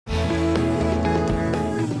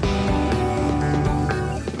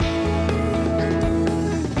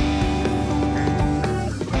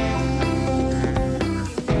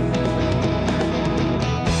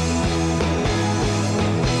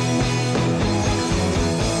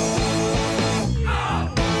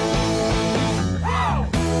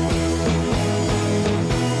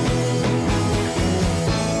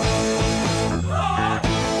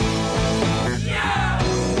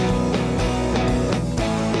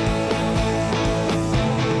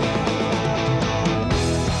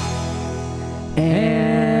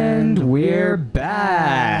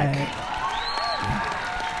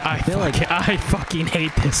I fucking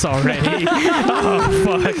hate this already. Oh,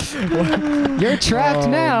 fuck. You're trapped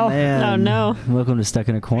now. Man. Oh, no. Welcome to Stuck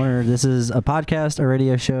in a Corner. This is a podcast, a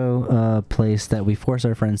radio show, place that we force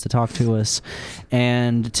our friends to talk to us.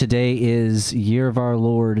 And today is Year of Our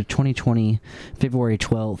Lord 2020, February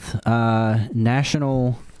 12th,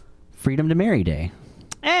 National Freedom to Marry Day.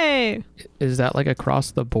 Hey. Is that like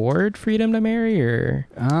across the board freedom to marry, or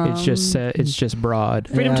it's just broad?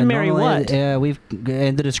 Freedom to marry what? We've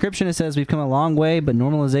in the description it says we've come a long way, but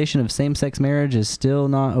normalization of same-sex marriage is still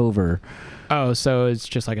not over. Oh, so it's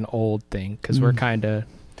just like an old thing because we're kind of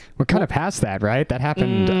past that, right? That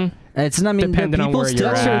happened. It's not. I mean, Depending on people where still,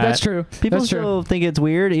 you're at. That's true. People That's still think it's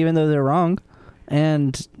weird, even though they're wrong.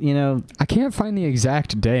 And I can't find the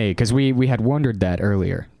exact day because we had wondered that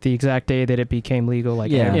earlier. the exact day that it became legal,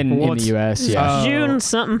 like In the U.S., yeah. June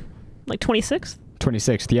something. Like 26th?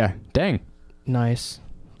 26th, yeah. Dang. Nice,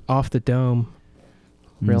 off the dome,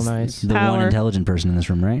 real it's nice. the one Power. intelligent person in this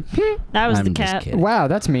room, right? That was I'm the just cat. kidding. Wow,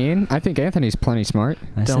 that's mean. I think Anthony's plenty smart.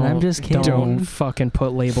 I said, I'm just kidding. Don't fucking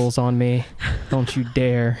put labels on me. Don't you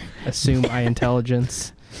dare assume my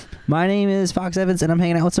intelligence. My name is Fox Evans, and I'm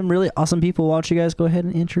hanging out with some really awesome people. Why don't you guys go ahead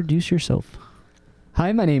and introduce yourself?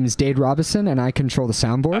 Hi, my name is Dade Robinson, and I control the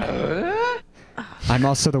soundboard. I'm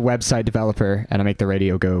also the website developer, and I make the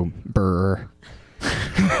radio go brr.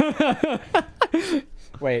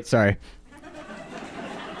 Wait, sorry.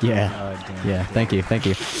 Yeah. Yeah, thank you.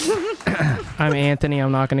 I'm Anthony.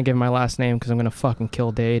 I'm not gonna give my last name because I'm gonna fucking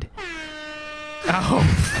kill Dade.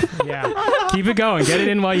 Oh, yeah. Keep it going. Get it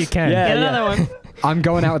in while you can. Yeah. Get another one. I'm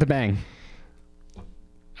going out with a bang.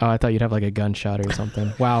 Oh, I thought you'd have like a gunshot or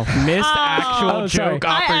something. Wow. Missed actual sorry. joke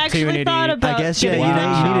I actually opportunity. thought about I guess, getting- you need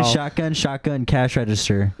a Wow. shotgun, cash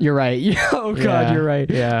register. You're right. Oh, God, Yeah, you're right.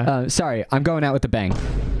 yeah. Sorry, I'm going out with a bang.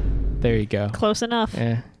 There you go. Close enough.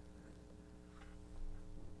 Yeah.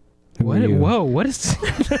 Who What? are you? Whoa, what is...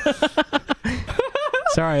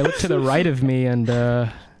 Sorry, I looked to the right of me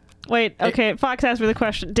and... Wait, okay, Fox asked me the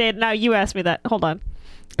question. Dad, now you asked me that. Hold on.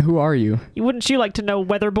 Who are you? Wouldn't you like to know,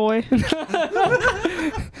 Weather Boy?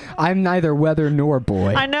 I'm neither weather nor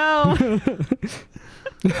boy. I know.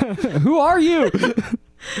 Who are you?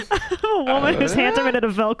 I'm a woman whose hands are made out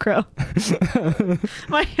of Velcro.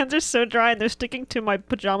 My hands are so dry and they're sticking to my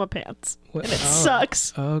pajama pants. What? And it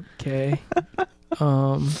sucks. Okay.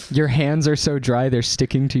 Your hands are so dry they're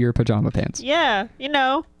sticking to your pajama pants. Yeah, you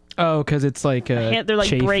know. Oh, because it's like they're like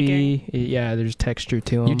chafy. breaking. Yeah, there's texture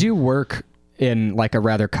to them. You do work in like a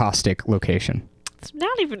rather caustic location. It's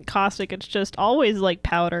not even caustic. It's just always like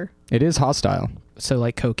powder. It is hostile. So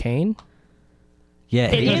like cocaine? Yeah,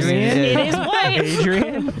 It is. It is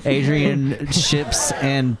white. Adrian ships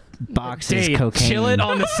and boxes Dave, cocaine. chill it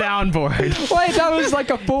on the soundboard. Wait, that was like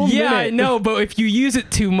a full Yeah, I minute. know, but if you use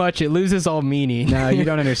it too much, it loses all meaning. No, you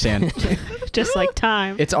don't understand. Just like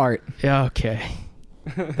time. It's art. Yeah, okay.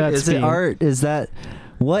 That's Is it being- art? Is that...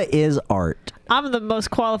 What is art? I'm the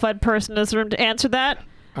most qualified person in this room to answer that.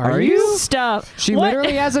 Are you? Stop. She What?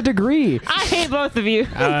 literally has a degree. I hate both of you.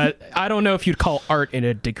 I don't know if you'd call art in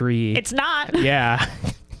a degree. It's not. Yeah.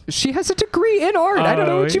 She has a degrey in art. I don't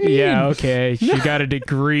know what you mean. Yeah, okay. She got a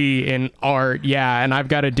degree in art. Yeah, and I've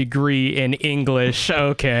got a degree in English.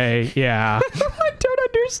 Okay, yeah. I don't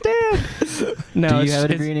understand. No, Do you it's- have a it's-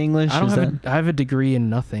 degree in English? I don't Is have I have a degree in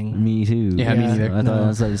nothing. Me too. Yeah, me neither. I thought I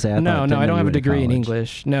was about to say. No, I don't have a degree in college.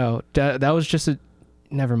 English. No, that was just a...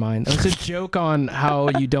 Never mind. That was a joke on how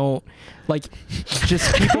you don't... Like,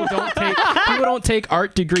 just people don't take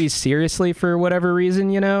art degrees seriously for whatever reason,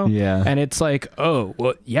 you know? Yeah. And it's like, oh,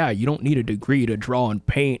 well, yeah, you don't need a degree to draw and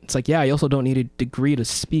paint. It's like, yeah, you also don't need a degree to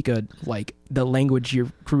speak the language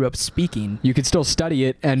you grew up speaking. You could still study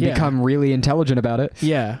it and Yeah. become really intelligent about it.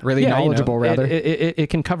 Yeah. Really Yeah, knowledgeable, rather. It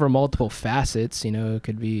can cover multiple facets, you know? It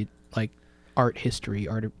could be, like, art history,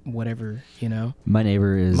 art whatever, you know? My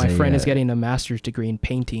neighbor is. My friend is getting a master's degree in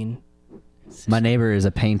painting. My neighbor is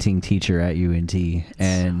a painting teacher at UNT,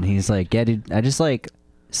 and he's like, "Yeah, dude, I just like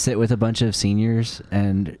sit with a bunch of seniors,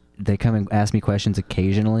 and they come and ask me questions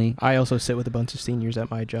occasionally." I also sit with a bunch of seniors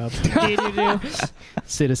at my job. Do.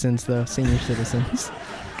 Citizens, though. Senior citizens.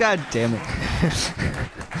 God damn it!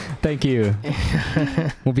 Thank you.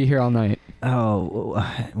 We'll be here all night. Oh,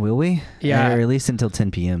 will we? Yeah. Or at least until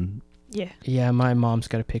 10 p.m. Yeah. Yeah, my mom's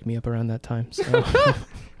got to pick me up around that time. So.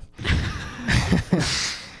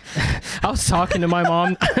 I was talking to my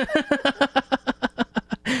mom.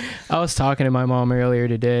 I was talking to my mom earlier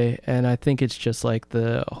today, and I think it's just like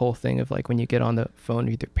the whole thing of like when you get on the phone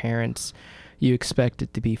with your parents, you expect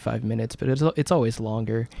it to be 5 minutes, but it's always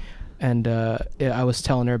longer. And I was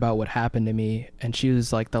telling her about what happened to me, and she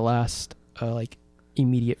was like the last like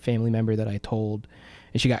immediate family member that I told.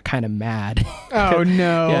 and she got kind of mad. Oh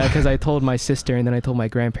no. Yeah, because I told my sister and then I told my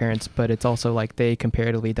grandparents, but it's also like they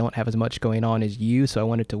comparatively don't have as much going on as you, so I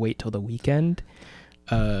wanted to wait till the weekend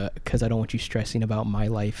because I don't want you stressing about my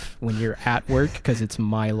life when you're at work because it's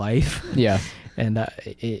my life. Yeah. And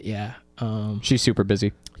She's super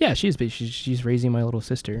busy. yeah, she's busy. She's raising my little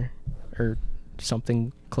sister or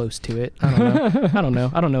something close to it. I don't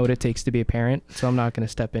know. I don't know what it takes to be a parent, so I'm not going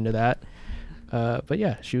to step into that. But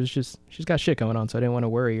yeah, she's got shit going on, so I didn't want to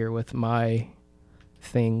worry her with my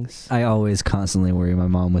things. I always constantly worry my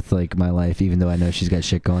mom with like my life, even though I know she's got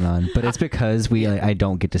shit going on. But it's because I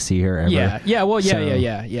don't get to see her ever. Yeah. Well, So-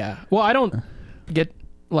 yeah. Well, I don't get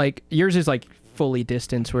like yours is like fully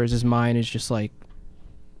distanced, whereas mine is just like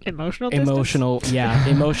Emotional distance?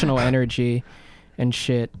 emotional energy and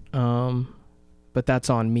shit. But that's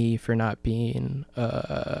on me for not being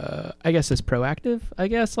I guess as proactive. I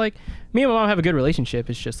guess like me and my mom have a good relationship.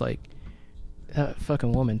 It's just like that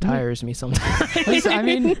fucking woman tires me sometimes. I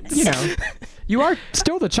mean, you know, you are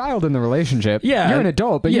still the child in the relationship. Yeah. You're an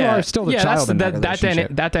adult, but you are still the child in that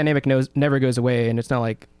relationship. That dynamic never goes away, and it's not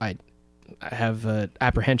like I have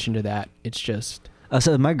apprehension to that. It's just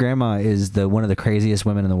So my grandma is one of the craziest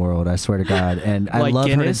women in the world. I swear to God, and I Like love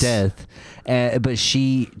Guinness? her to death. But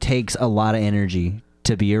she takes a lot of energy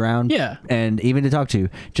to be around. Yeah. and even to talk to,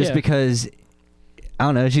 just Yeah. because. I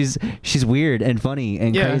don't know. She's weird and funny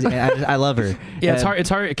and Yeah. crazy. And I love her. yeah. It's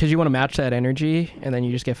hard because you want to match that energy, and then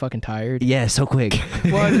you just get fucking tired. Yeah, so quick.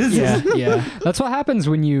 Yeah. That's what happens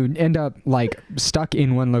when you end up like stuck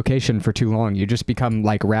in one location for too long. You just become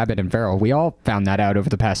like rabid and feral. We all found that out over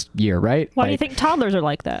the past year, right? Why do you Like, think toddlers are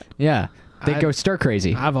like that? Yeah. They I- go stir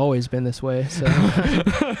crazy. I've always been this way, so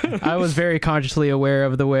I was very consciously aware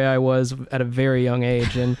of the way I was at a very young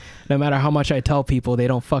age, and no matter how much I tell people, they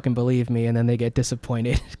don't fucking believe me, and then they get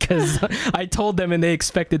disappointed because I told them and they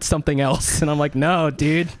expected something else, and I'm like, no,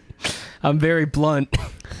 dude, I'm very blunt.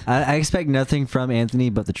 I expect nothing from Anthony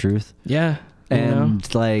but the truth. Yeah, you know?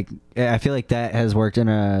 And like, I feel like that has worked in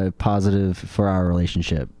a positive for our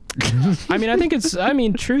relationship. I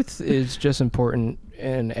mean, truth is just important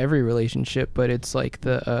in every relationship, but it's like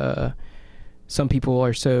some people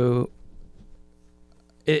are so,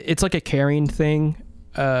 it's like a caring thing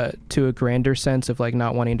to a grander sense of like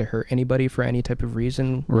not wanting to hurt anybody for any type of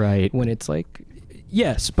reason. Right. When it's like,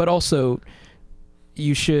 yes, but also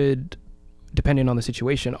you should, depending on the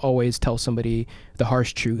situation, always tell somebody the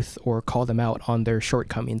harsh truth or call them out on their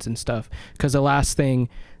shortcomings and stuff. Because the last thing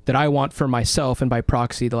that I want for myself, and by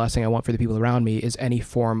proxy, the last thing I want for the people around me, is any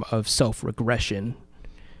form of self-regression.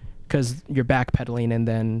 Because you're backpedaling, and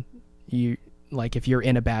then you, like, if you're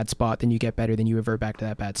in a bad spot, then you get better, then you revert back to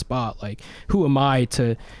that bad spot. Like, who am I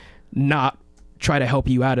to not try to help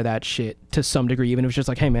you out of that shit to some degree, even if it's just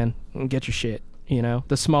like, hey man, get your shit, you know?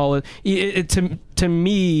 The small, to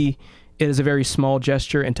me, it is a very small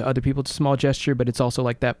gesture, and to other people it's a small gesture, but it's also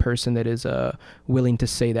like that person that is willing to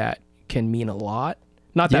say that can mean a lot.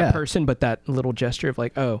 Not that Yeah. person, but that little gesture of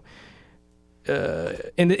like, oh,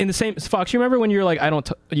 in the same, Fox, you remember when you're like,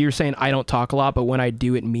 you're saying I don't talk a lot, but when I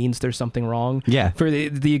do, it means there's something wrong. Yeah. For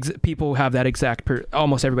people who have that exact,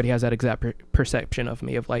 almost everybody has that exact perception of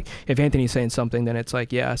me of like, if Anthony's saying something, then it's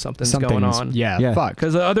like, yeah, something's going on. Yeah. Fuck.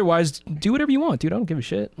 Because otherwise, do whatever you want, dude. I don't give a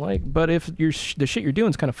shit. Like, but if the shit you're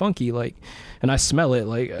doing is kind of funky, like, and I smell it,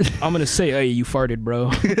 like, I'm gonna say, hey, you farted,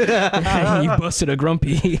 bro. You busted a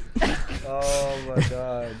grumpy. Oh my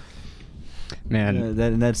God. Man.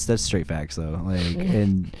 That's straight facts though. Like,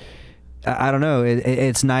 and I don't know.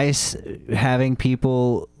 It's nice having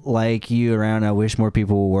people like you around. I wish more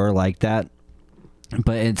people were like that.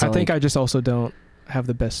 But it's. I think I just also don't have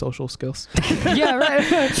the best social skills. Yeah, right.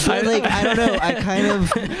 I don't know. I kind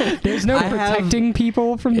of. There's no I have- protecting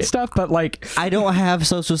people from stuff, but like, I don't have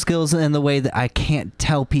social skills in the way that I can't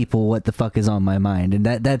tell people what the fuck is on my mind, and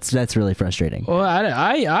that's really frustrating. Well,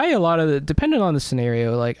 I a lot of the, depending on the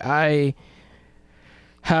scenario, like I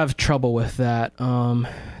have trouble with that.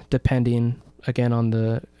 Depending again on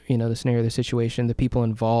the the scenario, the situation, the people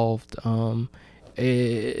involved.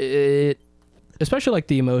 It especially like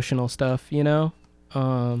the emotional stuff.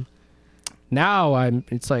 Now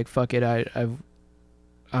it's like fuck it.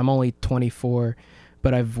 I'm only 24,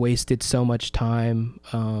 but I've wasted so much time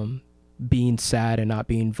being sad and not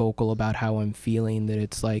being vocal about how I'm feeling that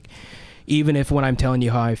it's like, even if when I'm telling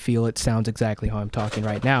you how I feel, it sounds exactly how I'm talking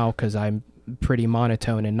right now, because I'm pretty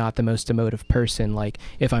monotone and not the most emotive person. Like,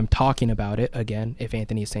 if I'm talking about it, again, if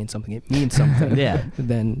Anthony is saying something, it means something. Yeah.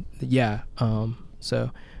 Then, yeah.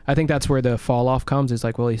 So I think that's where the fall off comes. It's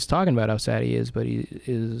like, well, he's talking about how sad he is, but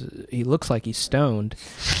he looks like he's stoned.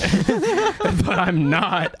 But I'm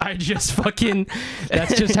not. I just fucking.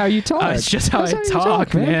 That's just how you talk. It's just how I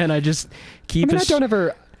talk, man. I just keep. I don't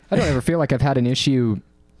ever feel like I've had an issue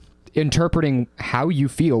interpreting how you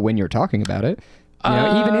feel when you're talking about it. You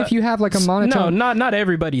know, even if you have like a monotone. No, not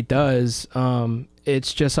everybody does.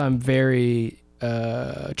 It's just I'm very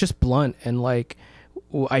just blunt, and like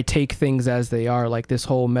I take things as they are, like this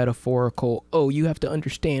whole metaphorical, oh, you have to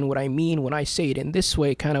understand what I mean when I say it in this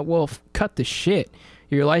way kind of, well, cut the shit.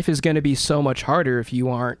 Your life is going to be so much harder if you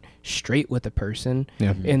aren't straight with a person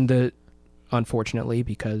in the, unfortunately,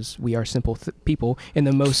 because we are simple people, in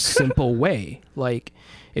the most simple way. Like,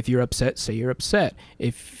 if you're upset, say you're upset.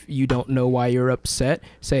 If you don't know why you're upset,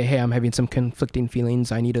 say, hey, I'm having some conflicting feelings.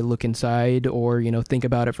 I need to look inside or, you know, think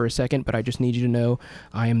about it for a second, but I just need you to know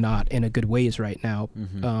I am not in a good ways right now.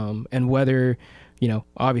 And whether, you know,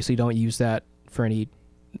 obviously don't use that for any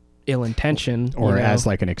ill intention. Or you know, as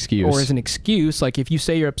like an excuse. Or as an excuse. Like, if you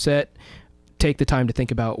say you're upset, take the time to think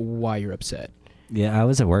about why you're upset. Yeah, I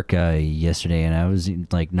was at work yesterday, and I was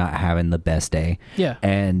like not having the best day. Yeah.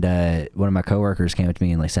 And one of my coworkers came up to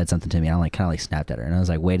me and like said something to me. I like kind of like snapped at her, and I was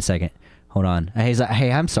like, "Wait a second, hold on." And he's like,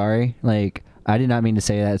 "Hey, I'm sorry. Like, I did not mean to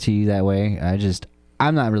say that to you that way.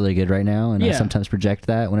 I'm not really good right now, and I sometimes project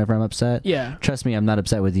that whenever I'm upset. Yeah. Trust me, I'm not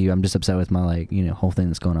upset with you. I'm just upset with my like whole thing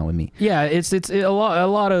that's going on with me. Yeah, it's a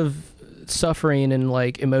lot of suffering and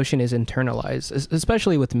like emotion is internalized,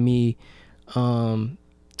 especially with me.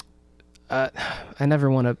 I never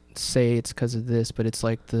want to say it's because of this, but it's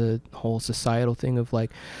like the whole societal thing of like,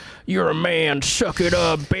 you're a man, suck it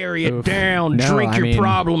up, bury it down, drink your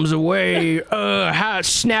problems away,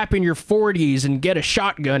 snap in your 40s and get a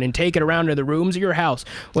shotgun and take it around to the rooms of your house.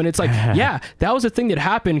 When it's like, yeah, that was a thing that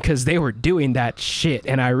happened because they were doing that shit,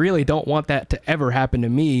 and I really don't want that to ever happen to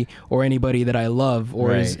me or anybody that I love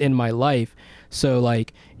or is in my life. So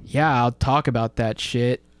like, yeah, I'll talk about that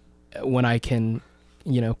shit when I can,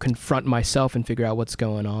 confront myself and figure out what's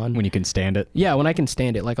going on. When you can stand it. Yeah, when I can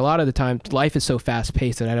stand it. Like, a lot of the time, life is so fast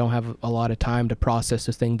paced that I don't have a lot of time to process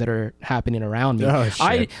the things that are happening around me. Oh,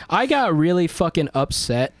 shit. I got really fucking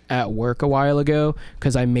upset at work a while ago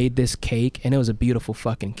because I made this cake, and it was a beautiful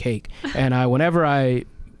fucking cake. And whenever I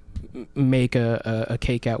make a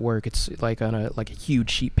cake at work, it's like on a huge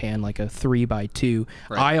sheet pan, like a 3x2.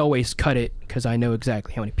 I always cut it because I know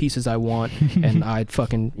exactly how many pieces I want, and I'd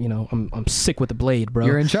fucking I'm sick with the blade, bro.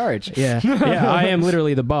 You're in charge. Yeah. I am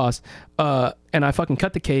literally the boss. And I fucking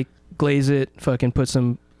cut the cake, glaze it, fucking put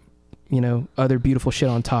some other beautiful shit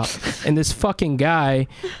on top. And this fucking guy,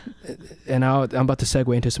 and I'm about to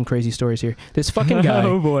segue into some crazy stories here. This fucking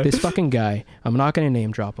guy, I'm not gonna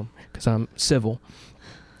name drop him because I'm civil.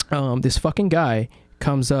 This fucking guy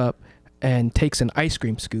comes up and takes an ice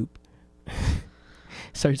cream scoop,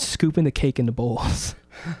 starts scooping the cake into bowls.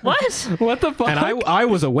 What? What the fuck? And I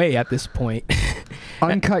was away at this point.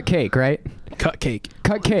 Uncut cake, right? Cut cake.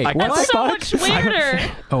 Cut cake. That's so much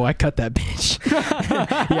weirder. I cut that bitch.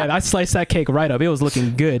 Yeah, I sliced that cake right up. It was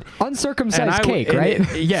looking good. Uncircumcised cake, right?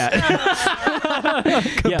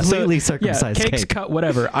 Completely circumcised cake. Cake's cut,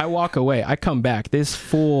 whatever. I walk away. I come back. This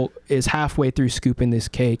fool is halfway through scooping this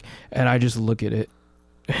cake, and I just look at it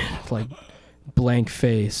like blank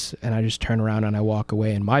face, and I just turn around and I walk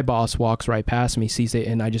away, and my boss walks right past me, sees it,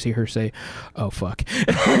 and I just hear her say, "Oh fuck,"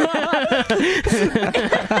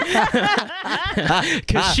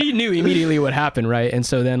 because she knew immediately what happened, right? And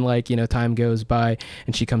so then time goes by,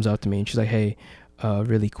 and she comes up to me and she's like, "Hey,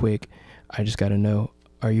 really quick, I just gotta know,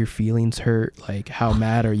 are your feelings hurt? Like, how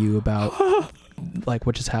mad are you about like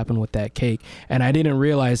what just happened with that cake?" And I didn't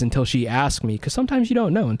realize until she asked me, because sometimes you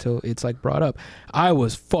don't know until it's like brought up. I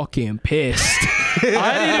was fucking pissed.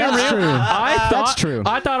 That's true.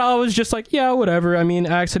 I thought I was just like, yeah, whatever. I mean,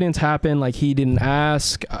 accidents happen. Like, he didn't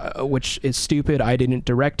ask, which is stupid. I didn't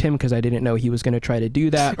direct him because I didn't know he was going to try to do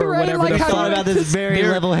that or whatever. Like, I thought about this very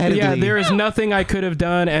level-headedly. Yeah, there is nothing I could have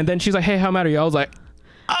done. And then she's like, "Hey, how mad are you?" I was like,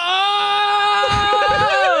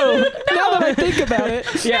 now that I think about it.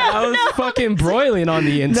 I was fucking broiling on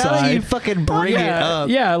the inside. Now that you fucking bring it up.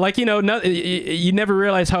 Yeah, like, you never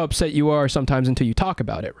realize how upset you are sometimes until you talk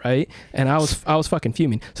about it, right? And I was fucking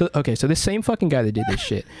fuming. So this same fucking guy that did this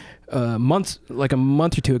shit, a month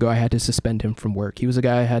or two ago, I had to suspend him from work. He was a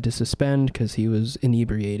guy I had to suspend because he was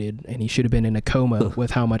inebriated, and he should have been in a coma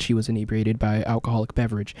with how much he was inebriated by alcoholic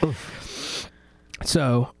beverage.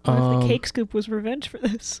 So, what if the cake scoop was revenge for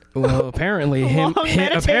this? Well, apparently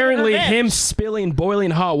him spilling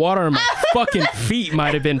boiling hot water on my fucking feet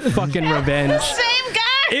might have been fucking revenge. Same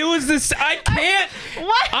guy. It was this. I can't.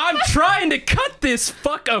 What? I'm trying to cut this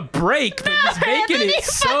fuck a break, but he's making it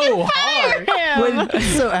so hard. Wait,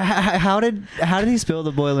 so how did he spill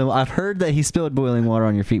the boiling? I've heard that he spilled boiling water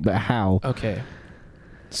on your feet, but how? Okay,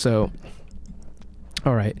 so.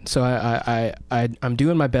 All right, so I'm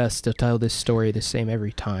doing my best to tell this story the same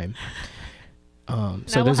every time. So now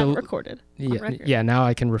there's we'll have it recorded. on record. Yeah. Now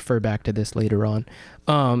I can refer back to this later on.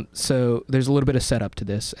 So there's a little bit of setup to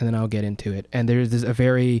this, and then I'll get into it. And there's this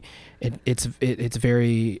it's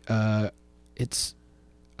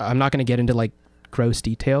I'm not going to get into like gross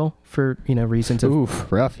detail for reasons of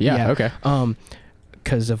Oof, rough. Yeah. Okay.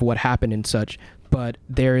 because of what happened and such. But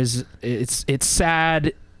it's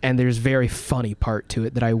sad. And there's very funny part to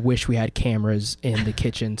it that I wish we had cameras in the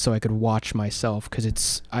kitchen so I could watch myself,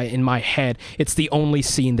 because in my head it's the only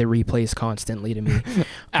scene that replays constantly to me.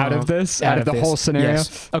 Out of the this. whole scenario.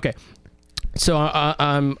 Yes. Okay. So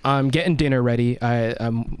I'm getting dinner ready.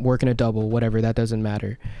 I'm working a double, whatever. That doesn't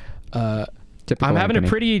matter. Typical I'm having Anthony. a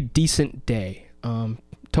pretty decent day.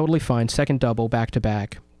 Totally fine. Second double back to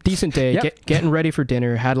back. Decent day. Yep. Getting ready for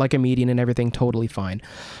dinner. Had like a meeting and everything. Totally fine.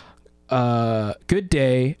 Good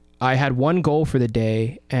day. I had one goal for the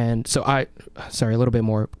day, and so a little bit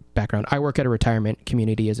more background. I work at a retirement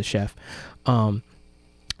community as a chef. And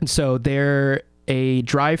so a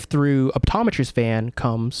drive-through optometrist van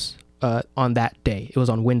comes on that day. It was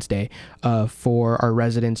on Wednesday for our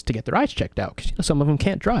residents to get their eyes checked out, because some of them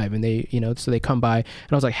can't drive, and they so they come by,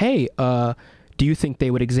 and I was like, hey, do you think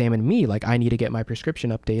they would examine me? Like, I need to get my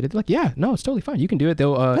prescription updated. Like, yeah, no, it's totally fine. You can do it.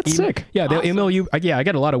 They'll That's sick. Yeah, they'll Awesome. email you. I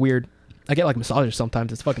get a lot of weird. I get like massages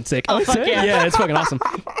sometimes. It's fucking sick. Oh, fuck yeah. Yeah, it's fucking awesome.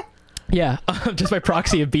 Yeah, just by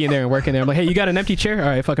proxy of being there and working there. I'm like, hey, you got an empty chair? All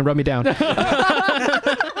right, fucking rub me down.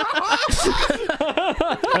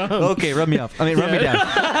 Okay, rub me up. I mean, rub me down.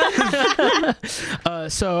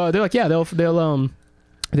 So they're like, yeah, they'll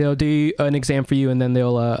do an exam for you, and then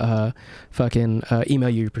they'll fucking email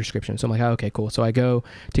you your prescription. So I'm like, oh, okay, cool. So I go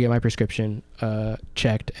to get my prescription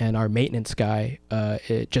checked, and our maintenance guy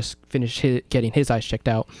it just finished getting his eyes checked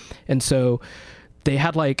out. And so they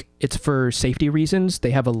had it's for safety reasons.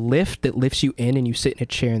 They have a lift that lifts you in, and you sit in a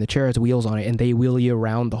chair, and the chair has wheels on it, and they wheel you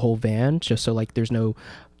around the whole van, just so there's no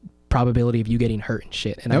probability of you getting hurt and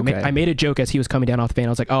shit. And Okay. I made a joke as he was coming down off the van. I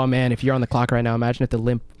was like, oh man, if you're on the clock right now, imagine if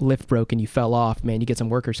the lift broke and you fell off, man, you get some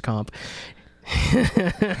workers' comp.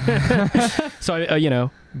 So I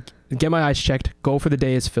get my eyes checked. Goal for the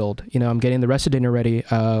day is filled. I'm getting the rest of dinner ready.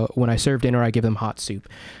 When I serve dinner, I give them hot soup.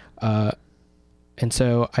 And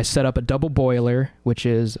so I set up a double boiler, which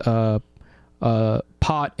is a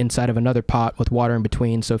pot inside of another pot with water in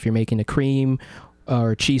between. So if you're making a cream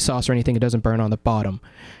or cheese sauce or anything, it doesn't burn on the bottom.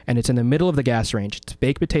 And it's in the middle of the gas range. It's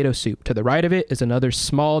baked potato soup. To the right of it is another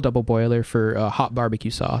small double boiler for hot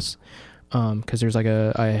barbecue sauce. Because there's I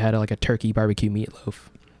had a turkey barbecue meatloaf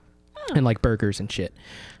and burgers and shit.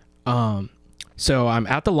 So I'm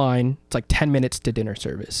at the line. It's 10 minutes to dinner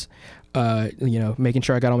service. Making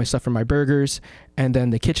sure I got all my stuff for my burgers. And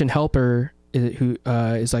then the kitchen helper who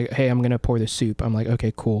is like, hey, I'm going to pour the soup. I'm like,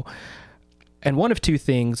 okay, cool. And one of two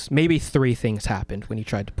things, maybe three things happened when he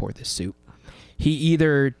tried to pour this soup. He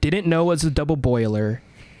either didn't know it was a double boiler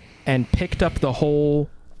and picked up the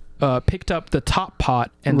top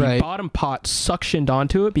pot, and the bottom pot suctioned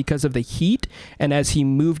onto it because of the heat. And as he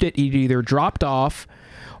moved it either dropped off,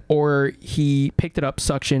 or he picked it up,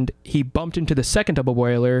 suctioned, he bumped into the second double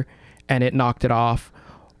boiler and it knocked it off.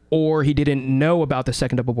 Or he didn't know about the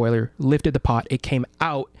second double boiler, lifted the pot, it came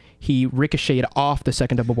out, he ricocheted off the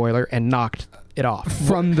second double boiler and knocked it off.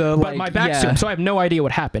 From the, but my back's to him, so I have no idea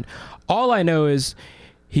what happened. All I know is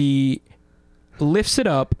he lifts it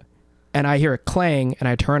up, and I hear a clang, and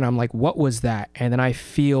I turn, and I'm like, what was that? And then I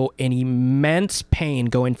feel an immense pain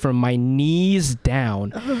going from my knees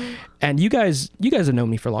down. And you guys have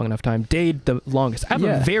known me for a long enough time. Dade the longest. I have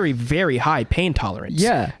a very, very high pain tolerance.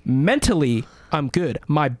 Yeah. Mentally, I'm good.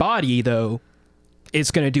 My body, though,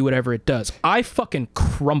 is going to do whatever it does. I fucking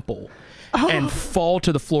crumple and fall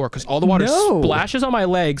to the floor because all the water splashes on my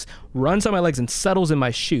legs, runs on my legs, and settles in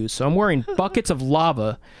my shoes. So I'm wearing buckets of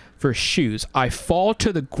lava for shoes. I fall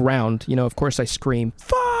to the ground. Of course I scream,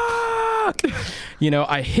 fuck!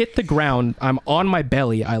 I hit the ground. I'm on my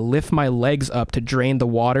belly. I lift my legs up to drain the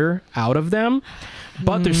water out of them.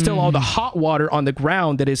 but there's still all the hot water on the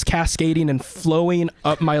ground that is cascading and flowing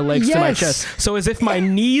up my legs to my chest. So as if my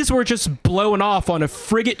knees were just blown off on a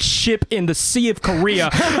frigate ship in the Sea of Korea.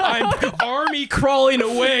 I'm army crawling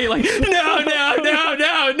away like, no.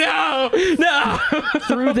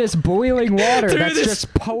 Through this boiling water Through that's this-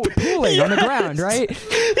 just pooling on the ground, right?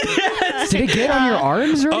 Yes. Did it get on your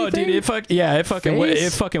arms or Oh, anything? dude, it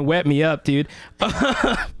fucking wet me up, dude.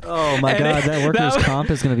 Oh my And god, it- that workers' that was- comp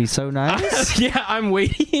is gonna be so nice. Yeah, I'm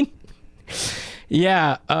waiting.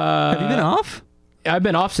 Yeah. Have you been off? I've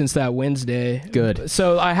been off since that Wednesday. Good.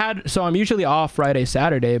 So I'm usually off Friday,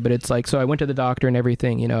 Saturday, but it's like, so I went to the doctor and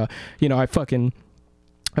everything, I fucking,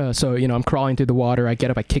 I'm crawling through the water. I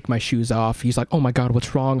get up, I kick my shoes off. He's like, oh my God,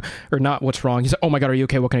 what's wrong? Or not what's wrong. He's like, oh my God, are you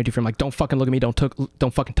okay? What can I do for you? I'm like, don't fucking look at me. Don't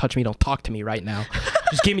fucking touch me. Don't talk to me right now.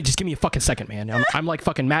 just give me a fucking second, man. I'm like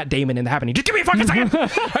fucking Matt Damon in The Happening. Just give me a fucking second. I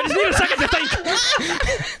just need a second to think.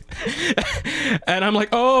 And I'm like,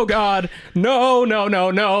 oh God, no.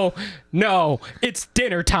 It's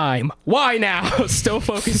dinner time. Why now? Still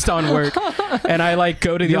focused on work. And I like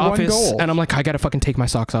go to the Your one office goal. and I'm like, I gotta fucking take my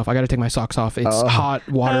socks off. It's hot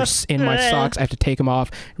water in my socks. I have to take them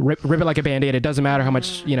off, rip it like a Band-Aid. It doesn't matter how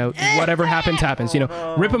much, whatever happens.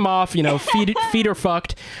 Rip them off, feet are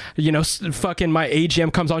fucked. Fucking my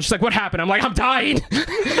AGM comes on. She's like, what happened? I'm like, I'm dying.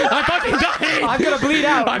 I'm fucking dying. I'm gonna bleed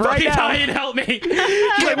out I'm right fucking now. dying. Help me. She's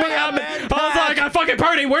like, what happened? I was like, I'm fucking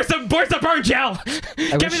burning. Where's the burn gel?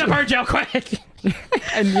 Give me the burn gel quick.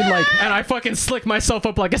 And you like, And I fucking slick myself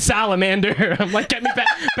up like a salamander. I'm like, get me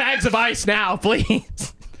bags of ice now,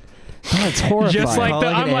 please. that's horrifying. Just like Calling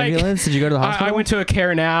I'm an like, ambulance? Did you go to the hospital? I went to a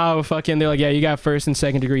care now. Fucking, they're like, yeah, you got 1st and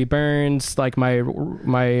 2nd degree burns. Like the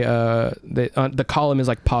column is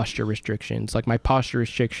like posture restrictions. Like my posture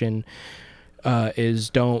restriction is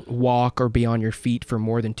don't walk or be on your feet for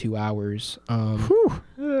more than 2 hours.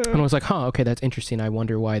 And I was like, okay, that's interesting. I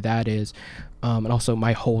wonder why that is. And also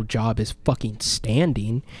my whole job is fucking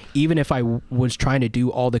standing. Even if I was trying to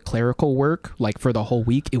do all the clerical work, like for the whole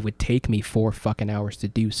week, it would take me 4 fucking hours to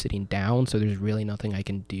do sitting down. So there's really nothing I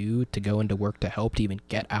can do to go into work to help to even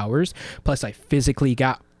get hours. Plus I physically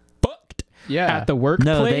got fucked at the workplace.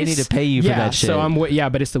 No, they need to pay you for that shit. So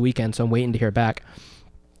but it's the weekend, so I'm waiting to hear back.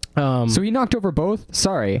 So he knocked over both?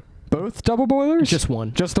 Sorry. Both double boilers? Just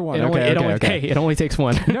one. Just the one. It only takes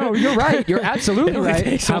one. No, you're right. You're absolutely It only right.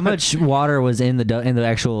 takes How one. much water was in the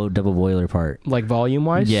actual double boiler part? Like volume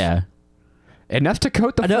wise? Yeah. Enough to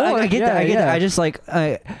coat the I know, floor. I get that. I get that. I just like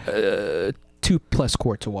 2+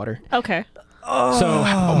 quarts of water. Okay.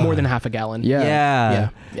 So more than half a gallon. Yeah.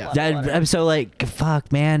 Yeah. I'm so like,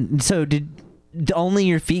 fuck, man. So did only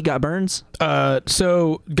your feet got burns?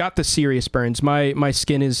 So got the serious burns. My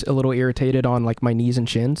skin is a little irritated on like my knees and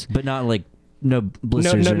shins. But not like no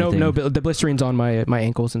blisters or anything? No. The blistering's on my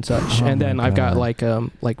ankles and such. Oh and then my I've got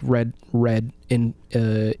God. like red in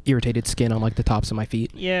irritated skin on like the tops of my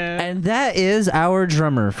feet. Yeah. And that is our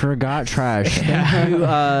drummer for Got Trash. Thank you,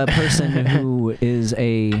 person who is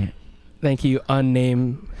a Thank you,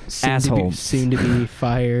 unnamed asshole. soon to be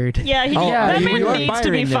fired. Yeah, you that man are needs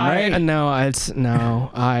to be firing them, right?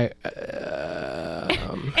 fired.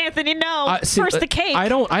 Anthony, no. First the cake. I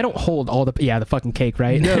don't hold all the the fucking cake,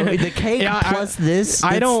 right? no, the cake Yeah, plus this.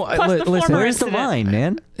 I don't Plus the listen. former Where's the incident. line,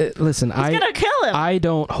 man? Listen, He's gonna kill him. I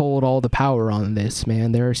don't hold all the power on this,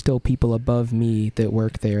 man. There are still people above me that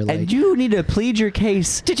work there. Like, And you need to plead your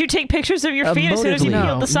case. Did you take pictures of your feet as soon as you Emotively.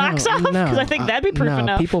 peeled the socks off? Because I think that'd be proof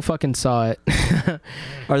enough. People fucking saw it.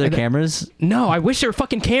 Are there cameras? No, I wish there were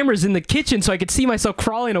fucking cameras in the kitchen so I could see myself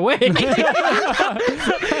crawling away. Dude,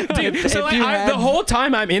 so like, you had- the whole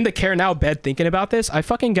time I'm in the care now bed thinking about this, I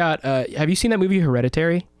fucking got. Have you seen that movie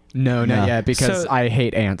Hereditary? No, not No. yet, because So- I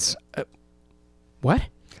hate ants. What?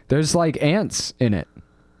 There's like ants in it.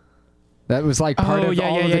 That was like part of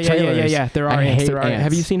all of the trailers. Yeah. There are I ants. hate There are. ants.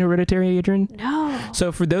 Have you seen Hereditary, Adrian? No.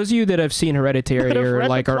 So for those of you that have seen Hereditary But I've or read the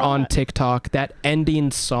like are on plot. TikTok, that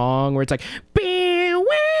ending song where it's like,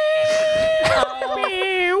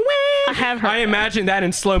 I have heard. I imagine that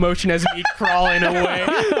in slow motion as me crawling away.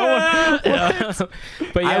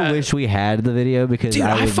 But yeah, I wish we had the video because Dude,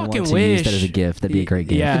 I I would want fucking to use that wish. as a gift. That'd be a great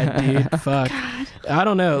gift. Yeah, dude. Fuck. I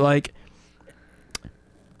don't know. Like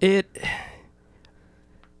it.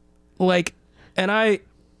 Like, and I.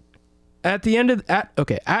 At the end of at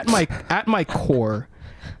my core,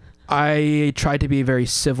 I try to be a very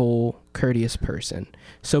civil, courteous person.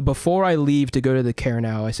 So before I leave to go to the care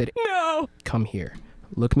now, I said, "No, come here.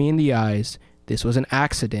 Look me in the eyes. This was an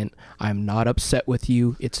accident. I'm not upset with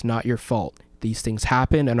you. It's not your fault. These things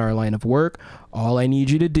happen in our line of work. All I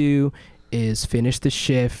need you to do is finish the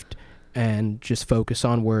shift and just focus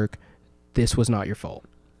on work. This was not your fault."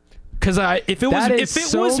 Because if it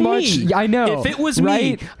was me, I know. If it was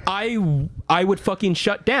right? me, I would fucking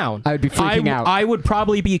shut down. I would be freaking out. I would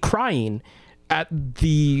probably be crying at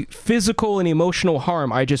the physical and emotional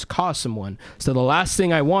harm I just caused someone. So the last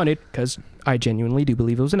thing I wanted, because I genuinely do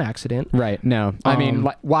believe it was an accident. Right. No. I mean,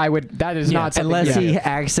 why would that is not something unless he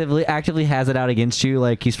actively has it out against you,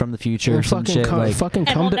 like he's from the future or some shit. Fucking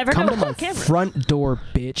come to my front door,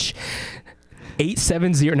 bitch.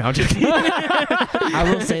 870. No, just kidding. I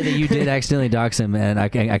will say that you did accidentally dox him, and I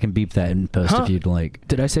can beep that in post if you'd like.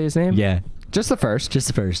 Did I say his name? Yeah, just the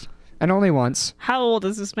first. And only once. How old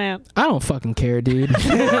is this man? I don't fucking care, dude.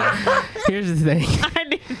 Here's the thing.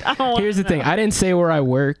 Here's the thing. I didn't say where I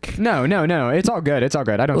work. No. It's all good.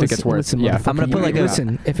 I don't think it's worth. Yeah. I'm gonna put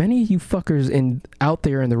listen. If any of you fuckers out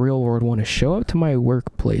there in the real world want to show up to my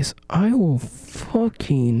workplace, I will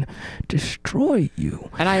fucking destroy you.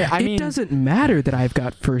 And I mean, it doesn't matter that I've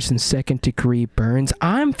got 1st and 2nd degree burns.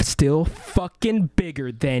 I'm still fucking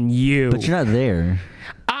bigger than you. But you're not there.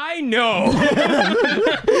 I know.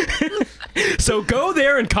 So go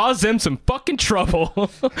there and cause them some fucking trouble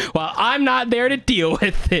while I'm not there to deal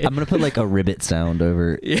with it. I'm gonna put like a ribbit sound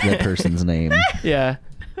over that person's name. Yeah.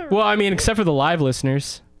 Well, I mean, except for the live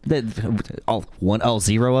listeners. All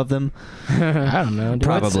 0 of them. I don't know. Dude.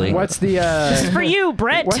 Probably. What's the? This is for you,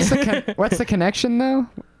 Brett. What's the connection though?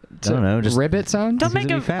 I don't know. Just ribbit sound. Don't make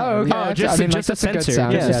a. Oh, okay. Oh, just a sensor.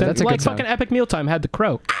 Sound. Yeah, that's a like good fucking sound. Epic Mealtime had the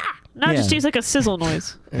crow. Not just use like a sizzle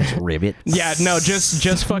noise. Ribbit. Yeah, no,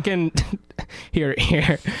 just fucking. Here.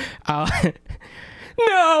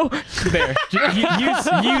 No! There.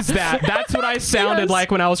 Use that. That's what I sounded like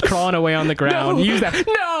when I was crawling away on the ground. No. Use that.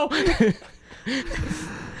 No!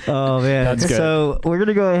 Oh, man. That's good. So we're going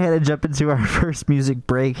to go ahead and jump into our first music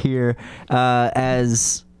break here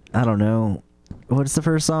as, I don't know, what's the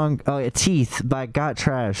first song? Oh, yeah, Teeth by Got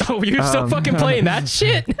Trash. Oh, you're still fucking playing that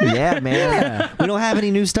shit? Yeah, man. We don't have any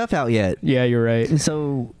new stuff out yet. Yeah, you're right.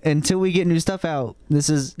 So until we get new stuff out, this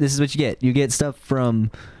is what you get. You get stuff from...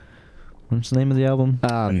 What's the name of the album?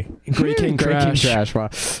 Great King Trash. Wow.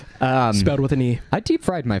 Spelled with an E. I deep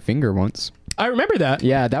fried my finger once. I remember that.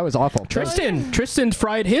 Yeah, that was awful. Tristan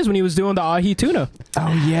fried his when he was doing the ahi tuna.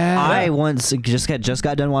 Oh yeah. I once just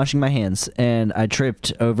got done washing my hands, and I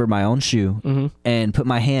tripped over my own shoe and put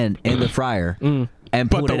my hand in the fryer and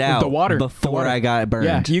pulled it out before I got burned.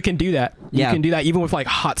 Yeah, you can do that. You can do that even with like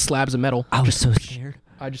hot slabs of metal. I was so scared.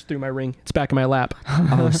 I just threw my ring. It's back in my lap.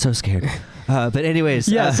 I was so scared. But anyways,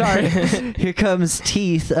 sorry. Here comes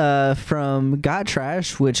Teeth from Got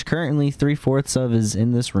Trash, which currently 3/4 of is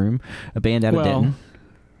in this room. A band out of Denton.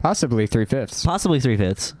 Possibly 3/5. Possibly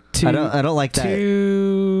 3/5. I don't like that.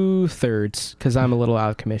 2/3, because I'm a little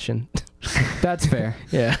out of commission. That's fair.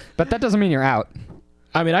 Yeah. But that doesn't mean you're out.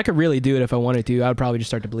 I mean, I could really do it if I wanted to. I would probably just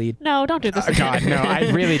start to bleed. No, don't do this. God, no.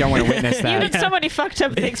 I really don't want to witness You that. had so many fucked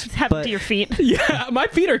up things happen to your feet. Yeah, my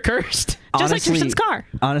feet are cursed. Just like Tristan's car.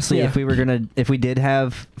 Honestly, if we did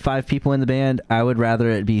have 5 people in the band, I would rather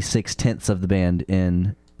it be 6/10 of the band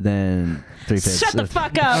in than 3/5. Shut the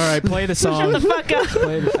fuck up. All right, play the song. Shut the fuck up.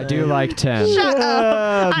 I do like 10. Shut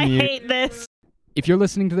up. I hate this. If you're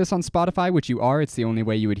listening to this on Spotify, which you are, it's the only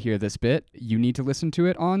way you would hear this bit, you need to listen to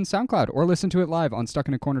it on SoundCloud or listen to it live on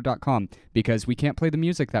stuckinacorner.com because we can't play the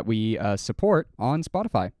music that we support on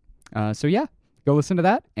Spotify. So yeah, go listen to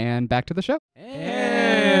that and back to the show.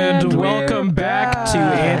 And welcome back to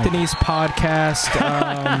Anthony's podcast.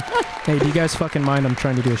 Hey, do you guys fucking mind? I'm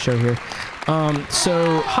trying to do a show here.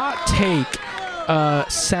 So, hot take,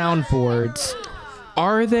 soundboards.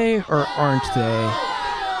 Are they or aren't they?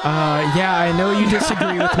 Yeah, I know you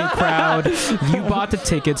disagree with me, crowd. You bought the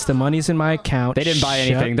tickets. The money's in my account. They didn't buy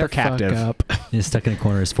anything. They're captive. You're Stuck in a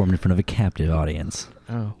Corner is formed in front of a captive audience.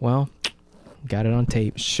 Oh, well, got it on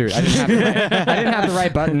tape. Shoot, I didn't have the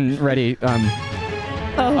right button ready.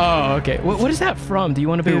 Oh, okay. What is that from? Do you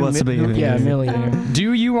want to be a millionaire?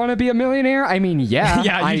 Do you want to be a millionaire? I mean, yeah.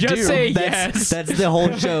 Yeah, I just do. say yes. That's the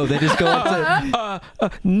whole show. They just go up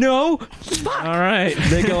to no. Fuck. All right.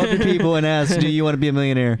 They go up to people and ask, "Do you want to be a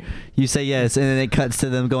millionaire?" You say yes, and then it cuts to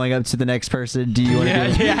them going up to the next person. Do you want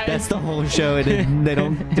to be? That's the whole show. And they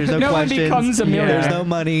don't. There's no questions. No one becomes a millionaire. There's no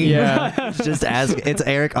money. Yeah. It's just ask. It's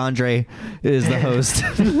Eric Andre is the host.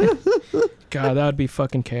 God, that would be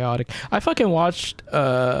fucking chaotic. I fucking watched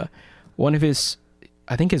one of his,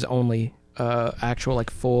 I think his only actual like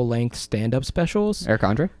full length stand up specials. Eric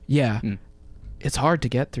Andre? Yeah. It's hard to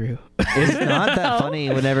get through. It's not that funny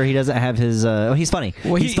whenever he doesn't have his he's funny.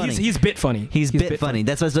 Well, he's funny. He's bit funny. He's bit funny.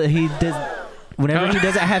 That's what he does. Whenever he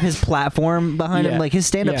doesn't have his platform behind him, like his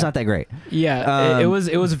stand up's not that great. Yeah. It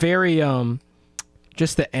was very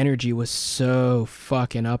just the energy was so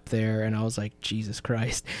fucking up there, and I was like, Jesus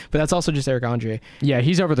Christ. But that's also just Eric Andre. Yeah,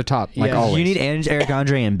 he's over the top, like Yeah. always. You need Eric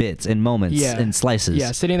Andre in bits, in moments, Yeah. in slices.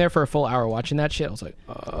 Yeah, sitting there for a full hour watching that shit, I was like,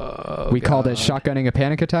 oh, we called it God. shotgunning a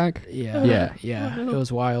panic attack. Yeah, Yeah. yeah. It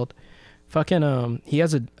was wild. Fucking he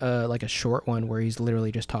has a like a short one where he's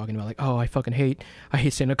literally just talking about like, oh, I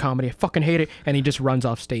hate stand-up comedy, I fucking hate it, and he just runs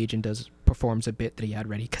off stage and performs a bit that he had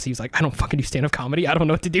ready because he was like, I don't fucking do stand-up comedy, I don't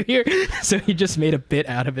know what to do here. So he just made a bit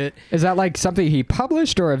out of it. Is that like something he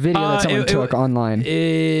published or a video that someone took online?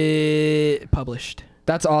 It published.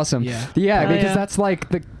 That's awesome. Yeah. Yeah, Oh, because yeah. that's like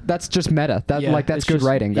that's just meta. That Yeah, like that's it's good just-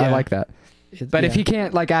 writing. I yeah. like that. But if he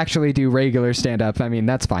can't like actually do regular stand up, I mean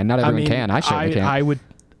that's fine. Not everyone can. I certainly can.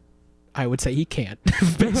 I would say he can't,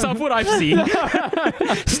 based off what I've seen.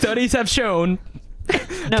 Studies have shown. There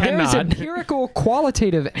is Cannot. empirical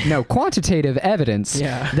quantitative evidence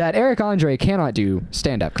Yeah. that Eric Andre cannot do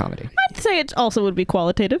stand up comedy. I'd say it also would be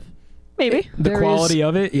qualitative. Maybe. The quality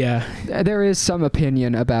of it, yeah. There is some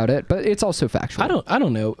opinion about it, but it's also factual. I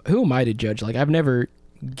don't know. Who am I to judge? Like, I've never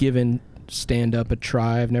given stand up a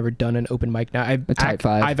try. I've never done an open mic night. A type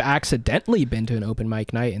 5. I've accidentally been to an open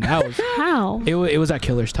mic night, and that was How? it was at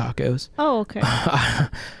Killer's Tacos. Oh, okay.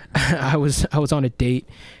 I was on a date,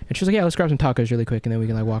 and she was like, "Yeah, let's grab some tacos really quick, and then we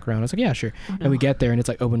can like walk around." I was like, "Yeah, sure." Oh, no. And we get there, and it's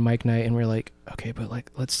like open mic night, and we're like, "Okay, but like,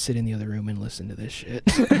 let's sit in the other room and listen to this shit."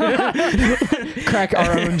 Crack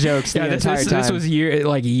our own jokes the entire time. This was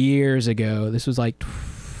years ago. This was like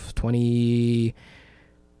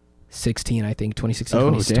 2016, I think. 2016,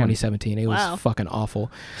 Oh, damn. 2017. It was Wow. fucking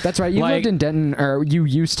awful. That's right. You like- lived in Denton, or you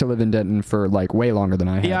used to live in Denton for like way longer than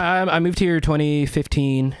I had. Yeah, I moved here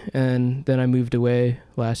 2015, and then I moved away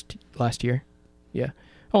last year. Yeah,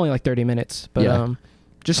 only like 30 minutes, but Yeah.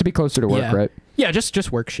 Just to be closer to work, yeah. right? Yeah,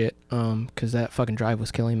 just work shit. Because that fucking drive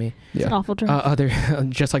was killing me. Yeah. Awful drive.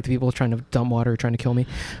 Just like the people trying to dump water, trying to kill me.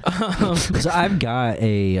 So I've got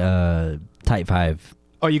a type 5,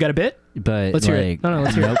 Oh, you got a bit? but Let's hear like, it. No,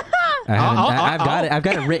 let's hear it. nope. I haven't, I've got I'll- it. I've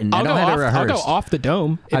got it written. I I'll don't go have it off, I'll rehearsed. go off the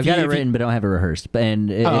dome. I've got it written, but I don't have it rehearsed. And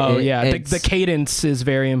The it's- cadence is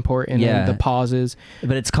very important. Yeah. And the pauses.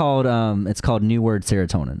 but it's called New Word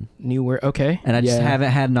Serotonin, New word. Okay. and I just Yeah.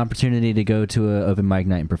 haven't had an opportunity to go to an open mic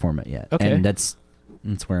night and perform it yet. Okay. And that's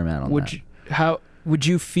where I'm at on that. Would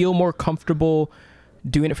you feel more comfortable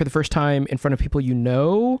doing it for the first time in front of people you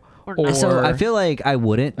know? Or So I feel like I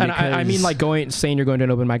wouldn't. And I mean, because- like saying you're going to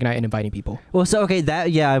an open mic night and inviting people. Well, so okay,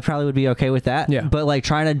 I probably would be okay with that. Yeah. But like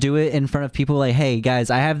trying to do it in front of people, like, hey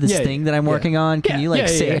guys, I have this Yeah, thing that I'm yeah. working on. Can Yeah, you like yeah,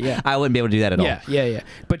 sit? yeah. I wouldn't be able to do that at all. Yeah.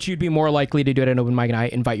 But you'd be more likely to do it at an open mic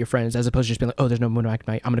night, invite your friends, as opposed to just being like, oh, there's no open mic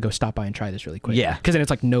night, I'm gonna go stop by and try this really quick. Yeah. Because then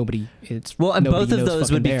it's like nobody. It's Well, and nobody both of knows those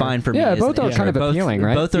fucking would be there. fine for me. Yeah, is both the are issue. kind of appealing,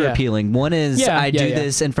 right? Both are Yeah. appealing. One is Yeah, I yeah, do yeah.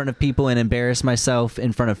 this in front of people and embarrass myself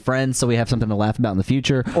in front of friends, so we have something to laugh about in the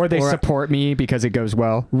future. Or they support me because it goes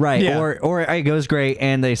well. Right. Yeah. Or it goes great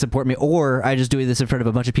and they support me. Or I just do this in front of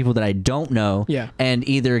a bunch of people that I don't know. Yeah. And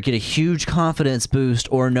either get a huge confidence boost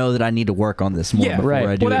or know that I need to work on this more Yeah, before right.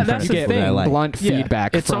 I do Well, it in that's front of the people that I thing. like. Blunt Yeah.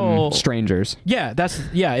 feedback It's from all- strangers. Yeah,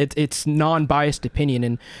 it's non-biased opinion,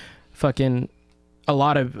 and fucking a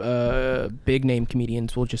lot of big name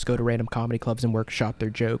comedians will just go to random comedy clubs and workshop their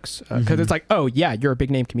jokes because it's like, oh yeah, you're a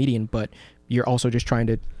big name comedian, but you're also just trying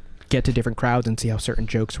to get to different crowds and see how certain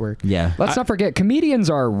jokes work. Yeah. Let's not forget, comedians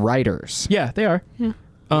are writers. Yeah, they are. Yeah.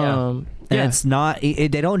 And Yeah. it's not. They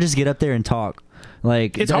don't just get up there and talk.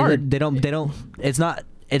 Like It's hard. They don't. It's not.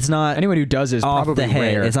 It's not. Anyone who does is off probably the head.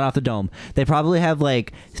 rare. It's not off the dome. They probably have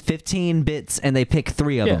like 15 bits and they pick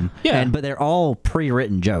 3 of Yeah. them. Yeah. But they're all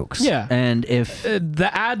pre-written jokes. Yeah. And if The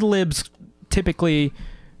ad libs typically,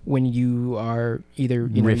 when you are either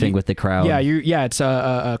riffing with the crowd. it's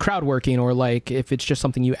a crowd working, or like if it's just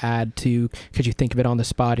something you add to because you think of it on the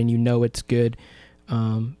spot and you know it's good.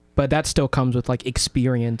 But that still comes with like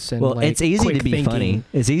experience and well, like it's easy quick to be thinking. funny.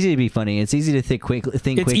 It's easy to be funny. It's easy to think quickly.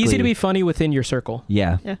 It's easy to be funny within your circle.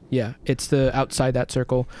 Yeah. Yeah, it's the outside that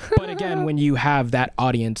circle. But again, when you have that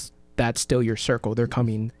audience, that's still your circle. They're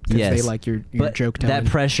coming because they Yes. like your But joke telling.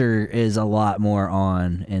 that pressure is a lot more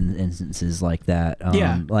on in instances like that.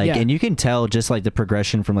 Yeah, yeah. And you can tell just like the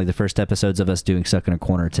progression from like the first episodes of us doing Stuck in a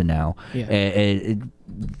Corner to now. Yeah.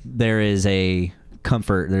 There is a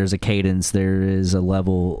comfort, there's a cadence, there is a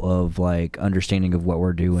level of like understanding of what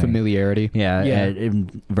we're doing. Familiarity. Yeah, Yeah.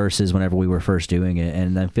 Versus whenever we were first doing it,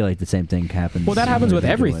 and I feel like the same thing happens. Well, that happens with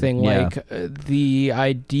whenever you're everything. doing it. Like the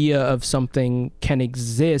idea of something can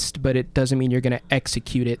exist, but it doesn't mean you're going to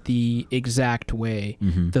execute it the exact way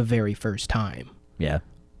Mhm. the very first time. Yeah.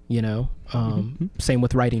 You know, same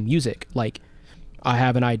with writing music. Like, I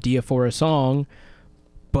have an idea for a song,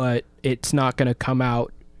 but it's not going to come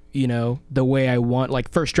out the way I want. Like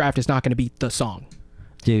First Draft is not going to be the song.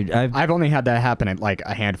 Dude, I've only had that happen at like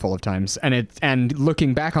a handful of times, and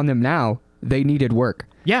looking back on them now, they needed work.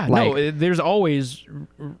 Yeah, no, there's always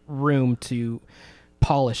room to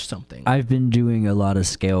polish something. I've been doing a lot of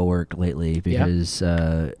scale work lately because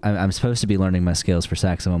I'm supposed to be learning my scales for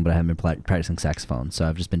saxophone, but I haven't been practicing saxophone, so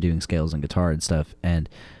I've just been doing scales on guitar and stuff. And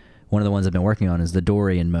one of the ones I've been working on is the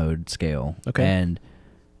Dorian mode scale. Okay. And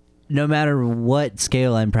no matter what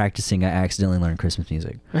scale I'm practicing, I accidentally learn Christmas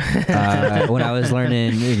music. When I was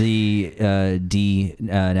learning the D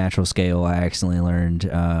natural scale, I accidentally learned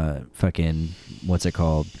what's it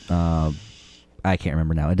called? I can't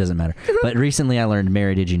remember now. It doesn't matter. But recently I learned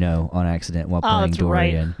Mary Did You Know on accident while playing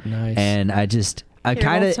Dorian. Right. Nice. And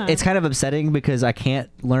it's kind of upsetting because I can't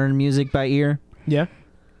learn music by ear. Yeah.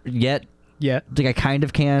 Yet. Yeah. Like I kind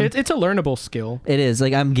of can. It's a learnable skill. It is.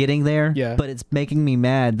 Like I'm getting there. Yeah. But it's making me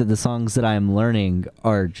mad that the songs that I'm learning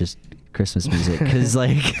are just Christmas music. Because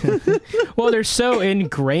like... Well, they're so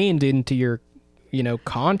ingrained into your,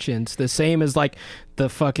 conscience. The same as like the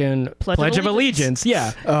fucking Pledge of Allegiance.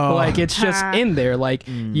 Yeah. Oh. Like it's just in there. Like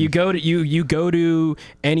you go to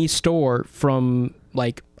any store from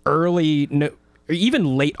like early... or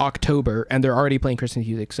even late October, and they're already playing Christmas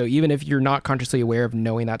music. So even if you're not consciously aware of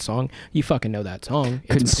knowing that song, you fucking know that song.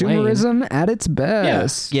 It's Consumerism at its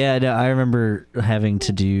best. Yeah, no, I remember having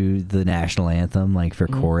to do the national anthem like for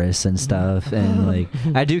chorus and stuff, and like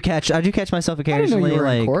I do catch myself occasionally. I didn't know you were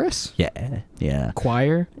like in chorus. Yeah,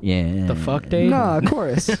 Choir. yeah. The fuck, Dave? Nah,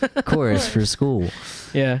 chorus. Chorus for school.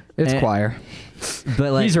 Yeah, It's choir.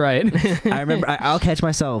 But like he's right. I remember I'll catch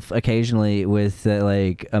myself occasionally with the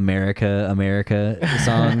like America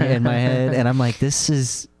song in my head, and I'm like, this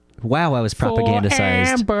is wow, I was propagandized.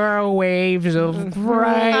 Amber waves of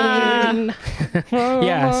rain.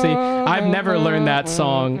 Yeah, see, I've never learned that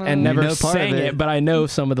song and never sang it, but I know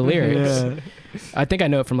some of the lyrics. Yeah. I think I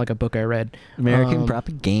know it from like a book I read. American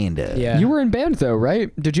propaganda. Yeah. You were in band though, right?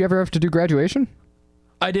 Did you ever have to do graduation?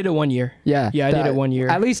 I did it 1 year. Yeah. Yeah, I did it 1 year.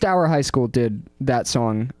 At least our high school did that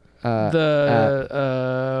song. Pomp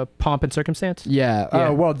and Circumstance? Yeah. Yeah.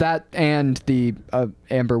 Oh, well, that and the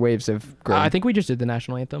Amber Waves of Grey. I think we just did the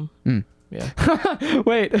national anthem. Yeah.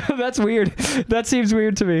 Wait, that's weird. That seems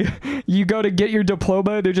weird to me. You go to get your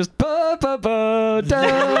diploma, they're just ba ba ba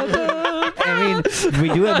da da. I mean, we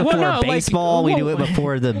do it before baseball. We do it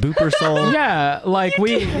before the Booper Soul. Yeah, like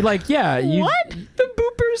What? The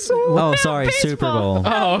Booper Soul. Oh, sorry, baseball. Super Bowl.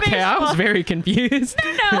 Oh, okay. I was Baseball. very confused.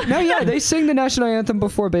 No, yeah, they sing the national anthem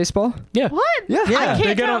before baseball. Yeah. What? Yeah. Yeah. I They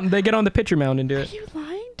can't get on the pitcher mound and do Are it. you lying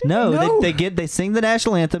to me? No, No. they sing the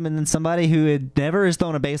national anthem, and then somebody who had never has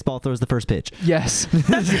thrown a baseball throws the first pitch. Yes.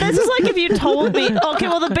 This is like if you told me. Okay,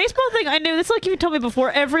 well, the baseball thing I knew. It's like if you told me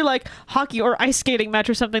before every like hockey or ice skating match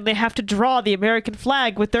or something, they have to draw the American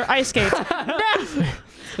flag with their ice skates. No.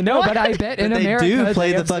 No, but I bet in But America they do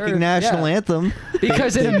play they the fucking observe- national yeah. anthem.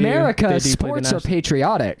 Because in They do. America, They do play the sports are national-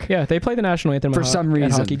 patriotic. Yeah, they play the national anthem For at some at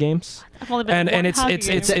reason. hockey games. I've only been And to one it's hockey it's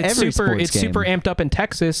game. it's Every super sports it's super game. amped up in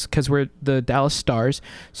Texas because we're the Dallas Stars.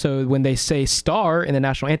 So when they say star in the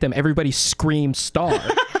national anthem, everybody screams star.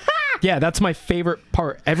 Yeah, that's my favorite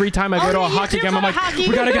part. Every time I go to a you hockey do game, go I'm to like, hockey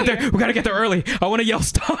we gotta game. get there. We gotta get there early. I want to yell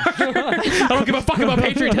star. I don't give a fuck about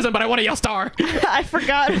patriotism, but I want to yell star. I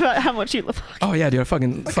forgot about how much you love hockey. Oh yeah, dude. I I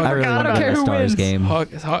really I want don't to care go to who a Stars wins. game.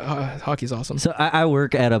 Hockey's awesome. So I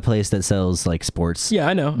work at a place that sells like sports Yeah,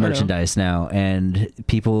 I know. merchandise now, and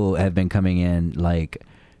people have been coming in like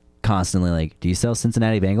constantly like, do you sell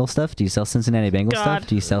Cincinnati Bengals stuff? Do you sell Cincinnati Bengals God. stuff?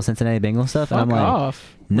 Do you sell Cincinnati Bengals stuff? Fuck and I'm like,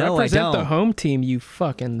 off. no, I Represent don't. the home team, you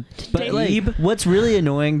fucking But like, what's really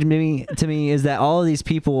annoying to me is that all of these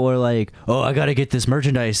people are like, oh, I gotta get this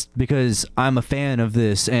merchandise because I'm a fan of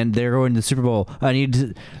this, and they're going to the Super Bowl. I need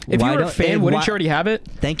to. If you were a fan, wouldn't you already have it?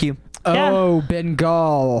 Thank you. Oh,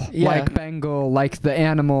 Bengal. Yeah. Like Bengal, like the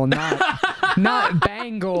animal, not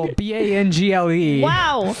Bangle, Bangle.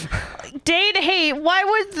 Wow. Dane, hey, why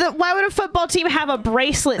would a football team have a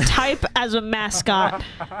bracelet type as a mascot?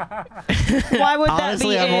 Why would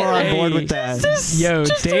Honestly, that I'm be more on it? board with that. Yo,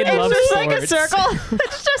 Dade loves It's just sports. like a circle.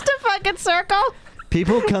 It's just a fucking circle.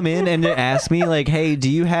 People come in and they ask me like, "Hey, do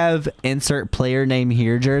you have insert player name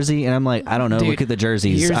here jersey?" And I'm like, "I don't know. Dude, Look at the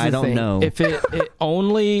jerseys. Here's I the don't thing. know." If it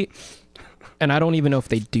only, and I don't even know if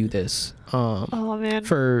they do this Oh man.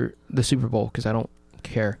 for the Super Bowl because I don't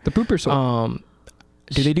care. The Booper Soul.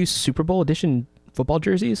 Do they do Super Bowl edition football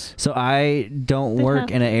jerseys? So I don't They work have-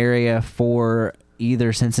 in an area for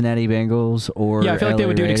either Cincinnati Bengals or Yeah, I feel like they LA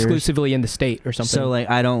would do it Raiders. exclusively in the state or something. So like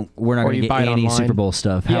we're not Or going you to buy get it any online. Super Bowl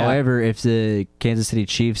stuff. Yeah. However, if the Kansas City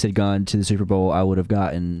Chiefs had gone to the Super Bowl, I would have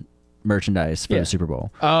gotten merchandise for Yeah. the Super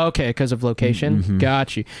Bowl. Oh, okay, because of location. Mhm.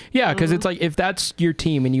 Got you. Yeah, because it's like if that's your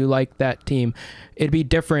team and you like that team, it'd be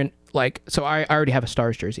different. Like, so I already have a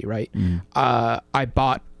Stars jersey, right? I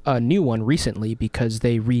bought a new one recently because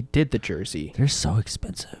they redid the jersey. They're so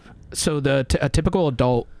expensive. So a typical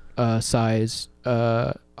adult size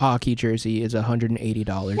hockey jersey is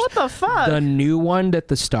 $180. What the fuck? The new one that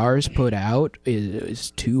the Stars put out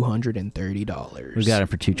is $230. We got it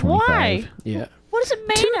for $225. Why? Yeah. What is it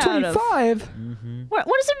made out of? 225. What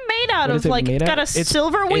is it made out What of? is it Like, made it's got out? a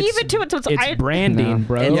silver weave into it, so It's branding, No.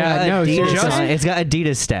 bro. It's Yeah, got no, Adidas seriously. on it. It's got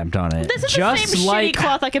Adidas stamped on it. This is Just the same like- shitty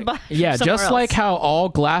cloth I could buy. Yeah, somewhere just like else. how all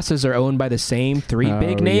glasses are owned by the same three Oh,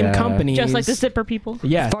 big name yeah. companies. Just like the zipper people.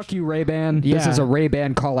 Yeah, Fuck you, Ray-Ban. This Yeah. is a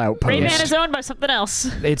Ray-Ban call-out post. Ray-Ban is owned by something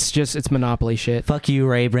else. it's monopoly shit. Fuck you,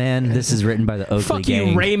 Ray-Ban. This is written by the Oakley Fuck gang.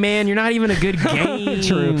 you, Rayman. You're not even a good game.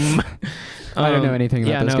 True. I don't know anything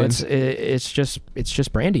about yeah, those no, games. it's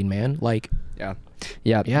just branding, man. Like,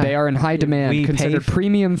 Yeah, Yeah. they are in high demand. We pay Considered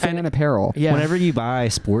premium fan and- apparel. yeah. Whenever you buy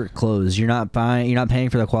sport clothes, you're not paying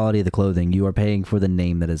for the quality of the clothing. You are paying for the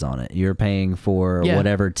name that is on it. You're paying for Yeah.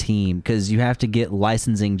 whatever team, because you have to get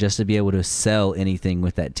licensing just to be able to sell anything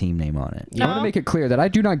with that team name on it. I want to make it clear that I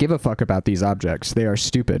do not give a fuck about these objects. They are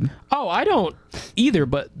stupid. Oh, I don't either,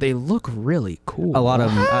 but they look really cool. A lot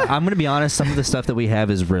of them. I'm gonna be honest. Some of the stuff that we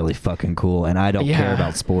have is really fucking cool, and I don't Yeah. care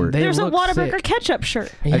about sport. They There's a look Whataburger sick. ketchup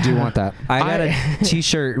shirt. I do Yeah. want that. I got a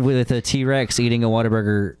T-shirt with a T-Rex eating a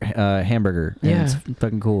Whataburger hamburger. And Yeah. it's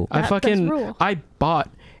fucking cool. That's rule. I bought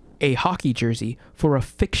a hockey jersey for a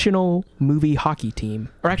fictional movie hockey team,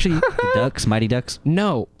 or actually, Ducks, Mighty Ducks.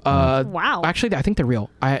 no. Wow. Actually, I think they're real.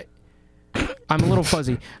 I'm a little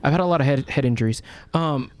fuzzy. I've had a lot of head injuries.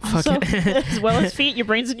 So, as well as feet, your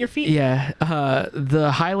brain's in your feet. Yeah,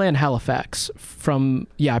 the Highland Halifax from,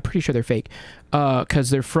 I'm pretty sure they're fake, because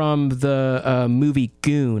they're from the movie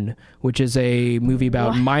Goon, which is a movie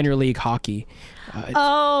about What? minor league hockey.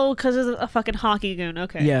 Oh, because it's a fucking hockey goon.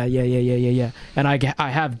 Okay. Yeah. And I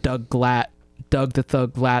have Doug the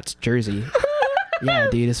Thug Glatt's jersey. Yeah,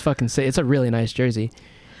 dude, it's fucking sick. It's a really nice jersey.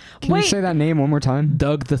 Can you say that name one more time?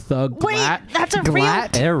 Doug the Thug Wait, Glatt. that's a real.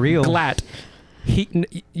 Glatt? They're real. Glatt.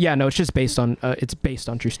 It's just based on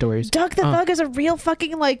true stories. Doug the Thug is a real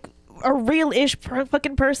fucking a real-ish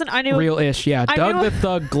fucking person. I knew. Real-ish, yeah. I Doug knew- the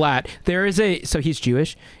Thug Glatt. There is so he's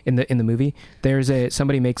Jewish in the movie.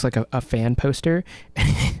 Somebody makes like a fan poster.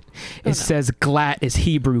 It says Glatt is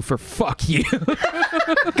Hebrew for fuck you. Doug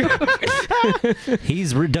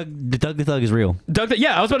the Thug is real.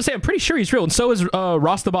 I was about to say I'm pretty sure he's real, and so is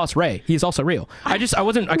Ross the Boss Ray. He's also real. I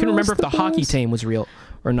couldn't remember if the hockey team was real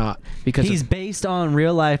or not because He's based on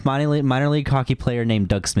real life minor league hockey player named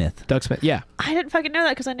Doug Smith. Doug Smith. Yeah. I didn't fucking know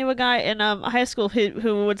that because I knew a guy in high school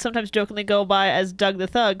who would sometimes jokingly go by as Doug the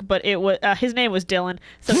Thug, but it was his name was Dylan.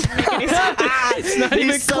 So it didn't make any sense. It's not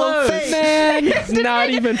even so close, fake. man. It's not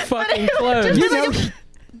even fucking close.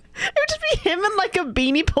 It would just be him in like a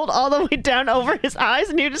beanie pulled all the way down over his eyes,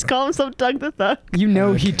 and he would just call himself Doug the Thug. You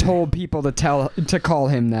know he told people to call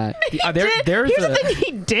him that. Here's the thing: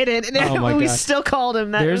 he didn't, and Oh my we God. still called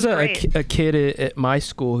him that. There's It was great. a kid at my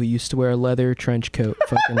school who used to wear a leather trench coat,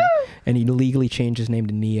 and he legally changed his name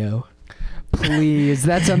to Neo. Please,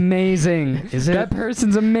 that's amazing. Is it? That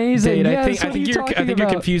person's amazing. Dude, Yes, I what think are you you're talking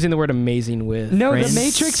about? confusing the word amazing with. No, friend. The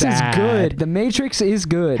Matrix Sad. is good. The Matrix is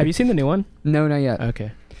good. Have you seen the new one? No, not yet.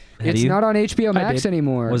 Okay. Have It's you? not on HBO I Max did.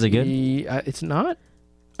 anymore. Was it good? It's not.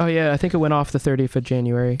 Oh yeah, I think it went off the 30th of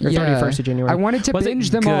January or Yeah. 31st of January. I wanted to Was it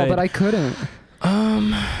binge them all, good? but I couldn't.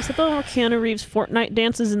 Is that the one where Keanu Reeves Fortnite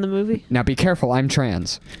dances in the movie? Now be careful, I'm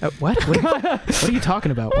trans. What? What are you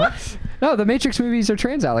talking about? What? No, the Matrix movies are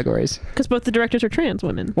trans allegories. Because both the directors are trans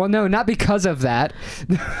women. Well, no, not because of that.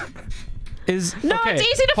 No, okay, it's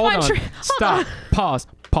easy to hold find on. hold Stop.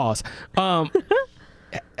 Pause.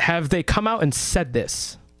 Have they come out and said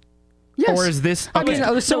this? Yes. Or is this? I mean, okay.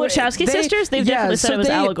 The Wachowski sisters? They've definitely said it was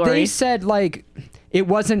allegory. They said like it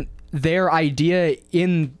wasn't their idea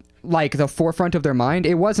in like the forefront of their mind.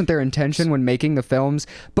 It wasn't their intention when making the films,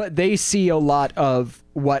 but they see a lot of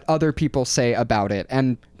what other people say about it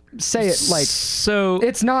and say it like so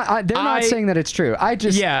it's not. They're not saying that it's true. I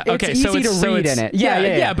just okay. It's easy to read in it.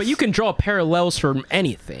 Yeah. But you can draw parallels from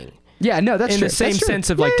anything. Yeah, no, that's in true. the same That's true. sense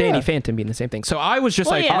of like Yeah, Danny yeah. Phantom being the same thing. So I was just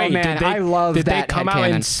Well, like, yeah. wait, Oh, man, did they, I love did they that come out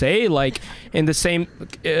headcanon. and say like in the same?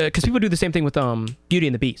 Because people do the same thing with Beauty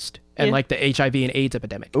and the Beast and Yeah. like the HIV and AIDS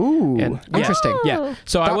epidemic. Ooh, And- yeah. interesting. Yeah.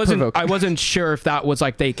 So I Thought-provoking. wasn't sure if that was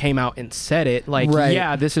like they came out and said it. Like, Right.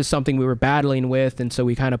 yeah, this is something we were battling with, and so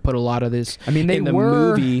we kind of put a lot of this I mean, they in the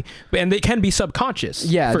were- movie. And they can be subconscious.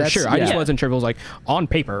 Yeah, for that's- sure. I just yeah. wasn't sure if it was like on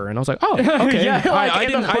paper, and I was like, oh, okay. Yeah, like I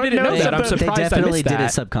in the didn't know footnotes that. of I'm the- They surprised I definitely missed did that.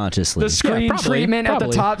 it subconsciously. The screen probably, treatment at the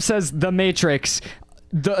probably. top says The Matrix,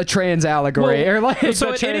 the trans allegory, Well, or like so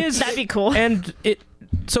the it trans- is, That'd be cool. and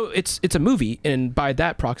it's a movie, and by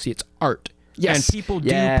that proxy, it's art. Yes. And people do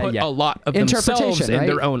Yeah, put yeah. a lot of themselves Interpretation, in right?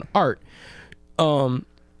 their own art. Good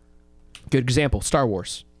example, Star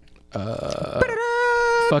Wars.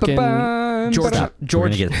 Fucking George Stop. We're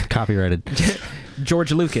George gonna get copyrighted.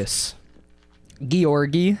 George Lucas,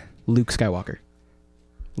 Georgi. Luke Skywalker.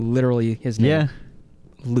 Literally his name. Yeah,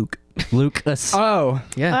 Luke. Lucas. Oh,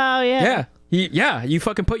 Yeah. Oh yeah. Yeah. You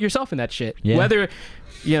fucking put yourself in that shit. Yeah. Whether,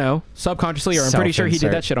 subconsciously, or I'm pretty sure he did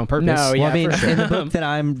Self-insert. that shit on purpose. No, Well, yeah, I mean, for sure. in the book that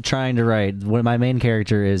I'm trying to write, my main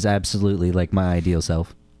character is absolutely like my ideal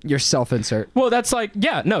self. your self-insert. Well, that's like,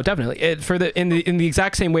 yeah, no, definitely. In the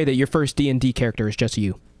exact same way that your first D&D character is just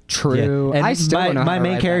you. True. Yeah. And I still my, don't know my how to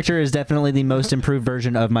main write character is definitely the most improved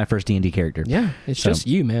version of my first D&D character. Yeah, it's So- just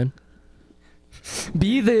you, man. that.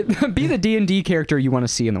 Be the D&D character you want to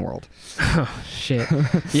see in the world. Shit.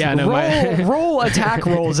 Yeah, no, roll attack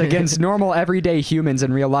rolls against normal everyday humans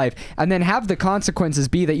in real life, and then have the consequences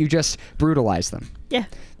be that you just brutalize them. Yeah.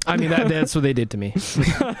 I mean, that's what they did to me.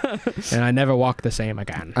 And I never walk the same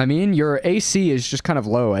again. I mean, your AC is just kind of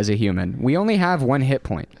low as a human. We only have 1 hit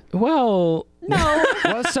point. Well, No.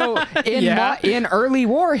 Well, so in Yeah. in early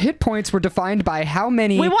war, hit points were defined by how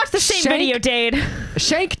many We watched the same video, Dade.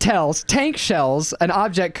 tank shells an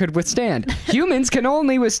object could withstand. Humans can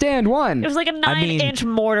only withstand It 1. was like a 9 I mean, inch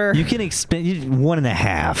mortar. You can expend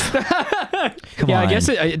 1.5. Come yeah, on. I guess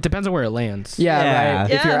it depends on where it lands. Yeah, Yeah.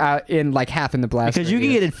 right. If you're Yeah. out in like half in the blast. because you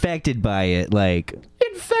can get infected by it. Like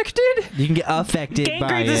infected. you can get affected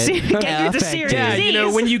by Gangrene it. the Affected. serious Yeah,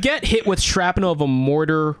 disease. when you get hit with shrapnel of a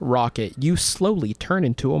mortar rocket, you slowly turn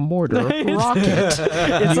into a mortar rocket. It's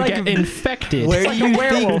You like get infected. Where like do a you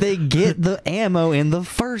werewolf. think they get the ammo in the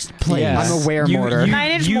first place? Yeah. I'm a were-mortar.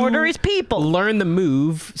 9 inch mortar is people. Learn the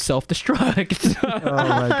move, self-destruct. Oh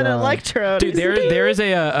my An god. electrode. Dude, there is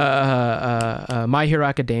a My Hero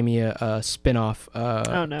Academia spin-off.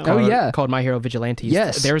 Oh, no. Called, Oh, yeah. called My Hero Vigilantes.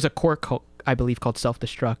 Yes. There's a quirk, I believe, called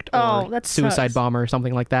Self-Destruct. Oh, or that Suicide sucks. Bomber or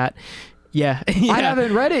something like that. Yeah. Yeah. I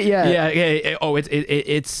haven't read it yet. Yeah. Oh,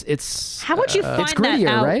 it's. How would you find It's grittier, that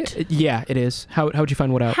out? right? Yeah, it is. How would you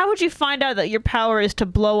find what out? How would you find out that your power is to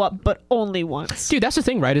blow up, but only once? Dude, that's the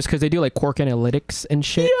thing, right? Is because they do like quirk analytics and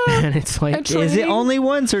shit, and it's like And Is it training? only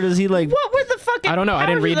once, or does he like? What were the fucking? I don't know. I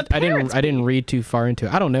didn't powers read. of the parents I didn't read too far into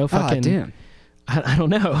it. I don't know. Ah, Fucking. damn. I don't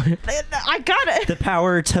know. I got it. The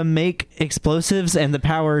power to make explosives and the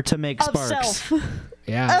power to make Of sparks. self.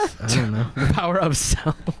 Yeah, I don't know. The power of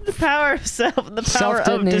self. The power of self and the power of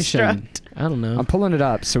Self-detonation. destruct. I don't know. I'm pulling it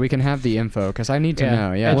up so we can have the info because I need to Yeah.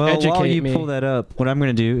 know. Yeah. Well, Well, while educate you me. pull that up, what I'm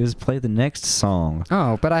going to do is play the next song.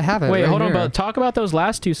 Oh, but I have it. Wait, right hold on. here. But talk about those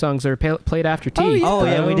last 2 songs that are played after T. Oh, yeah. Oh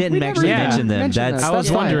yeah, we We didn't never actually even mention them. mentioned That's them. I was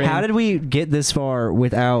That's fine. wondering. How did we get this far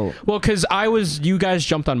without? Well, because you guys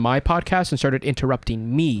jumped on my podcast and started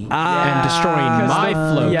interrupting me Ah. and destroying my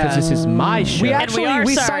flow because yeah. this is my show. We And actually we are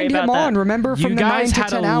sorry signed him about on. that. Remember from you the 9 guys to had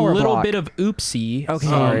 10 a hour little block. bit of oopsie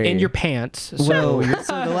Okay. in your pants. So Well,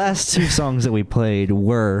 so the last 2 songs that we played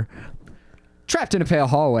were Trapped in a Pale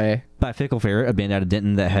Hallway. by Fickle Ferret, a band out of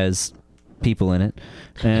Denton that has people in it,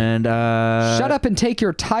 and Shut up and take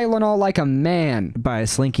your Tylenol like a man. by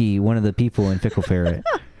Slinky, one of the people in Fickle Ferret.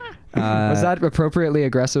 Was that appropriately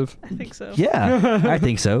aggressive? I think so. Yeah, I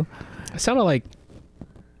think so. it sounded like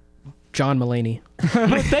John Mulaney.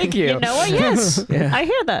 Thank you. You know what? Yes. Yeah. I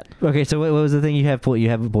hear that. Okay, so what was the thing you have pulled? You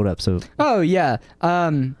have it pulled up. So Oh yeah.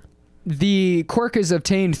 The quirk is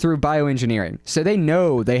obtained through bioengineering, so they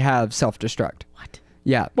know they have self-destruct. What?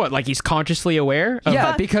 Yeah. What? Like he's consciously aware? Of Yeah,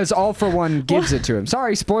 Fuck. because All For One gives it to him.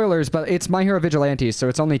 Sorry, spoilers, but it's My Hero Vigilantes, so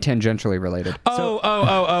it's only tangentially related.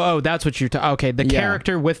 Oh, that's what you're talking. Okay, the Yeah.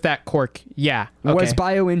 character with that quirk. Yeah. Okay. Was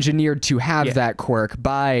bioengineered to have Yeah. that quirk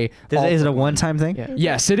by. All is it For a One. one-time thing? Yeah.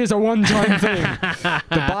 Yes, it is a one-time thing.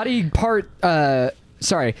 The body part. The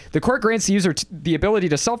quirk grants the user the ability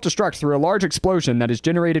to self-destruct through a large explosion that is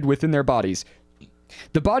generated within their bodies.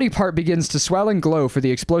 The body part begins to swell and glow for the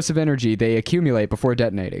explosive energy they accumulate before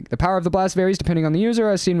detonating. The power of the blast varies depending on the user.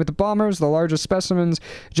 As seen with the bombers, the largest specimens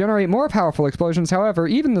generate more powerful explosions. However,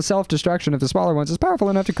 even the self-destruction of the smaller ones is powerful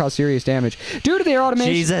enough to cause serious damage. Due to their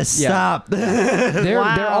automation... Jesus, Yeah. stop! They're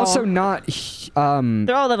Wow. also not...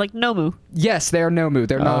 They're all like Nomu. yes, they are Nomu.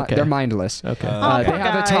 They're not... okay. They're mindless. Okay. Oh, They poor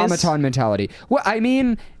have guys. automaton mentality. Well, I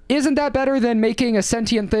mean, Isn't that better than making a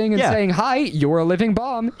sentient thing and Yeah. saying, hi, you're a living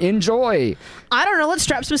bomb, enjoy? I don't know. Let's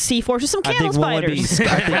strap some C4 to some I candle think one would be.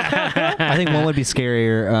 spiders. I think one would be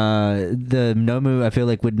scarier. The Nomu, I feel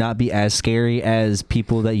like, would not be as scary as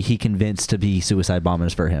people that he convinced to be suicide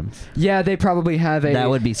bombers for him. Yeah, they probably have a... That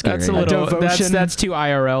would be scary. That's a little. devotion. That's too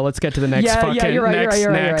IRL. Let's get to the next. Yeah, fucking you're right, next,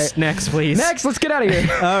 you're right, you're next, right. next, please. Next, let's get out of here.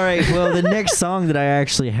 All right. Well, the next song that I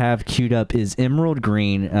actually have queued up is Emerald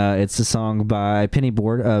Green. It's a song by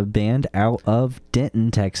Pennyboard, a band out of Denton,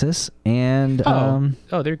 Texas, and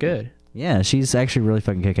Oh, they're good. yeah, she's actually really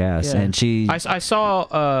fucking kick ass, Yeah. and she. I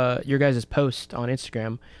saw your guys' post on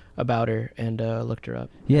Instagram about her and looked her up.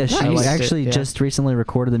 Yeah, she I liked it, actually yeah. just recently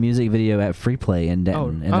recorded the music video at Free Play in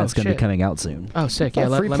Denton, and that's going to be shit. coming out soon. Oh, sick. thought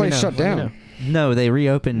Yeah, Free let Play me know. shut Let me down. know. No, they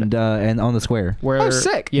reopened and on the square. Where, Oh,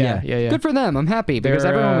 sick. Yeah. Good for them. I'm happy because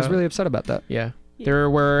They're, everyone was uh, really upset about that. Yeah.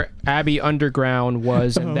 They're where Abbey Underground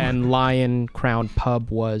was, and then Lion Crown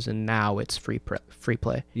Pub was, and now it's free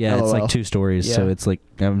play. Yeah, it's LOL. like 2 stories, so Yeah. it's like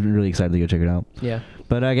I'm really excited to go check it out. Yeah.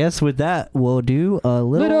 But I guess with that, we'll do a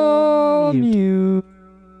Little mute. mute.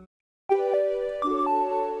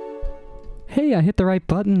 Hey, I hit the right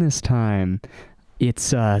button this time.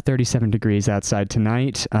 It's 37 degrees outside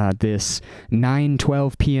tonight, this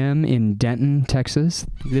 9:12 p.m. in Denton, Texas.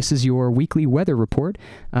 This is your weekly weather report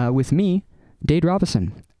with me, Dade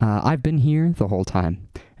Robinson. I've been here the whole time,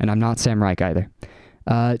 and I'm not Sam Reich either.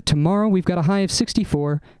 Tomorrow, we've got a high of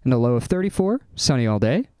 64 and a low of 34, sunny all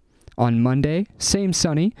day. On Monday, same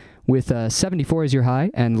sunny, with 74 as your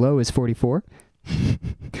high and low is 44.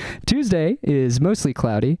 Tuesday is mostly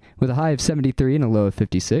cloudy, with a high of 73 and a low of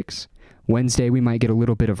 56. Wednesday, we might get a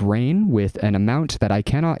little bit of rain with an amount that I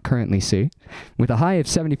cannot currently see, with a high of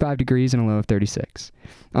 75 degrees and a low of 36.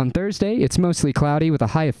 On Thursday, it's mostly cloudy with a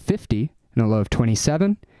high of 50 and a low of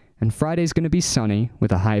 27. And Friday's going to be sunny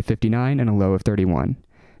with a high of 59 and a low of 31.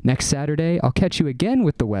 Next Saturday, I'll catch you again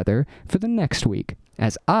with the weather for the next week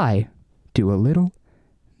as I do a little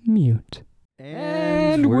mute.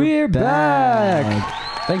 And we're back.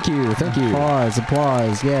 Thank you.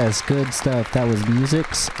 Applause. Yes, good stuff. That was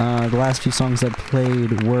Music's. The last few songs I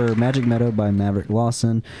played were Magic Meadow by Maverick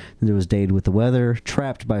Lawson. There was Dade with the Weather,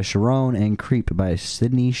 Trapped by Sharon, and Creep by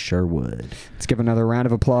Sydney Sherwood. Let's give another round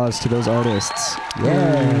of applause to those artists.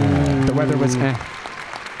 Yeah. The weather was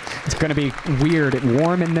It's going to be weird,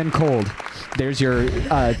 warm and then cold. There's your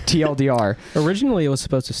TLDR. Originally, it was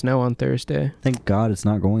supposed to snow on Thursday. Thank God it's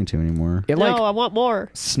not going to anymore. It No, like I want more.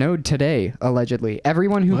 snowed today, allegedly.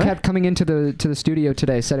 Everyone who What? kept coming into the studio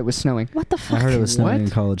today said it was snowing. What the fuck? I heard it was snowing What? in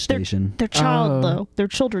College They're- Station. They're child, Oh. though. They're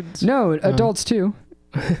children's. No, adults too.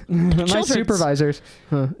 My Children's. supervisors.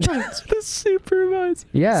 Huh. the supervisor.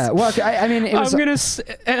 Yeah, well, I mean, it was... I'm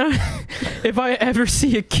gonna. If I ever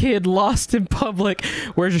see a kid lost in public,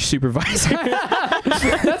 where's your supervisor?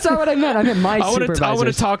 That's not what I meant. I meant my I want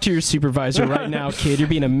supervisors. to talk to your supervisor right now, kid. You're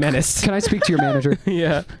being a menace. Can I speak to your manager?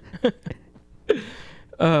 Yeah.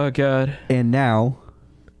 Oh God. And now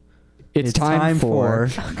It's time for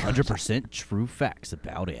 100% true facts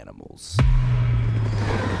about animals.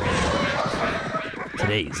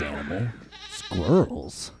 Today's animal,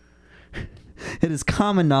 squirrels. It is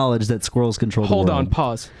common knowledge that squirrels control the world. Hold on.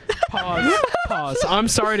 Pause. I'm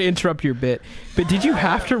sorry to interrupt your bit, but did you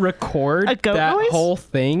have to record A goat that noise? whole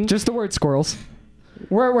thing? just the word squirrels.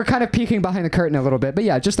 We're kind of peeking behind the curtain a little bit, but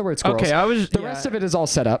yeah, just the word squirrels. Okay, I was. The rest of it is all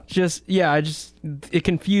set up. It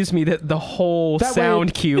confused me that the whole That way-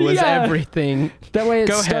 sound cue was yeah. everything. That way it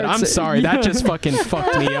Go ahead. starts- I'm sorry. That just fucking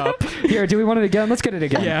fucked me up. Here, do we want it again? Let's get it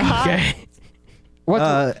again. Yeah. Okay.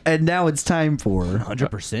 What? And now it's time for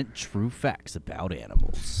 100% true facts about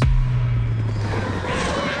animals.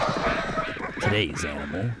 Today's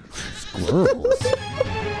animal, squirrels.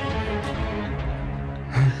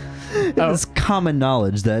 It is common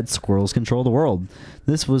knowledge that squirrels control the world.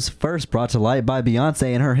 This was first brought to light by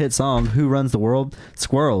Beyonce in her hit song "Who Runs the World?"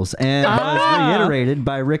 Squirrels, and was reiterated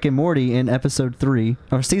by Rick and Morty in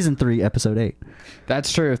season 3, episode 8.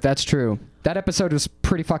 That's true. That's true. That episode was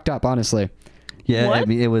pretty fucked up, honestly. Yeah, What? I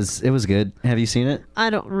mean, it was good. Have you seen it? I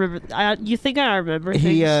don't remember. You think I remember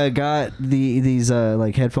He things? got these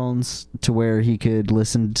like headphones to where he could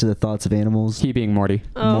listen to the thoughts of animals. He being Morty.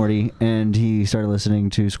 Oh. Morty, and he started listening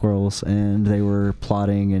to squirrels, and they were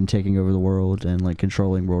plotting and taking over the world and like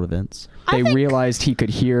controlling world events. They I think- realized he could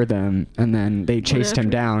hear them, and then they chased him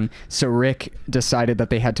Whatever. down. So Rick decided that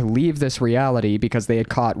they had to leave this reality because they had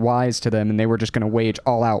caught wise to them, and they were just going to wage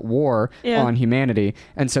all-out war Yeah. on humanity.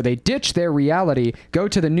 And so they ditch their reality, go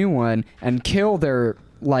to the new one, and kill their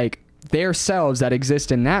selves that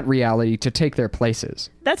exist in that reality to take their places.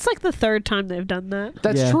 That's like the third time they've done that.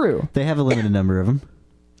 That's Yeah. true. They have a limited number of them.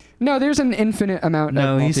 No, there's an infinite amount.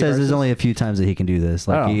 No, of he says there's multiverses. only a few times that he can do this.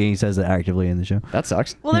 Like Oh. he says it actively in the show. That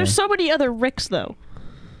sucks. Well, there's Yeah. so many other Ricks though.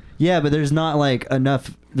 Yeah, but there's not like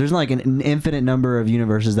enough. There's not like an infinite number of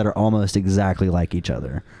universes that are almost exactly like each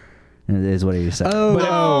other. Is what he said. Oh,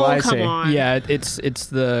 Oh, I come see. on. Yeah, it's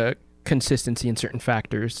the consistency in certain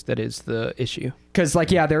factors that is the issue. Because,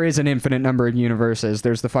 like, yeah, there is an infinite number of universes.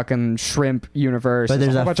 There's the fucking shrimp universe. But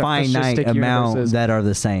there's whole a bunch of finite fascistic amount universes. that are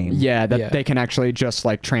the same. Yeah, that Yeah. they can actually just,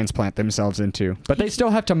 like, transplant themselves into. But they still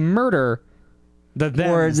have to murder the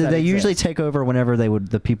Or thems that they usually exist. take over whenever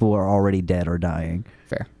the people are already dead or dying.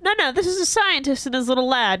 Fair. No, this is a scientist and his little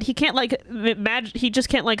lad. He can't like he just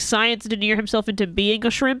can't like science engineer himself into being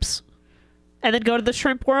a shrimps, and then go to the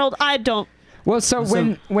shrimp world. I don't. Well, so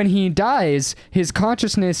when he dies, his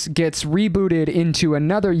consciousness gets rebooted into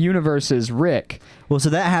another universe's Rick. Well,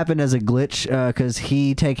 so that happened as a glitch because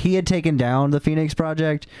he had taken down the Phoenix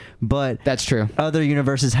Project, but That's true. other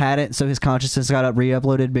universes hadn't, so his consciousness got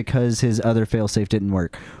re-uploaded because his other failsafe didn't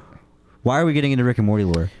work. Why are we getting into Rick and Morty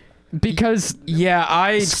lore? Because Yeah,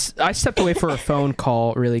 I stepped away for a phone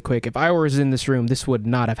call really quick. If I was in this room, this would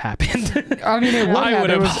not have happened. I mean, I would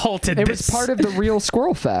it have was, halted It this. was part of the real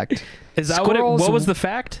squirrel fact. Is that Squirrels- what was the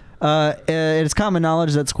fact? It's common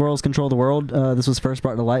knowledge that squirrels control the world. This was first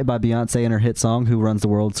brought to light by Beyonce in her hit song "Who Runs the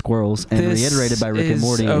World, Squirrels," and This reiterated by Rick and is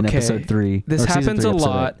Morty in okay. episode 3. This or season happens 3, a episode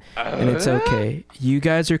lot, and it's okay. You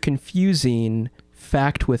guys are confusing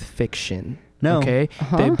fact with fiction. No. Okay?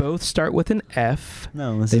 Huh? They both start with an F. 8.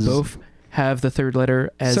 No, this They is both have the third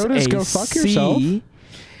letter as So does a go fuck C. yourself?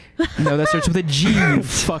 No, that starts with a G, you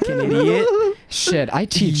fucking idiot. Shit, I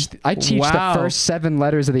teach Wow. the first 7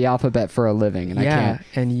 letters of the alphabet for a living, and I Yeah, can't.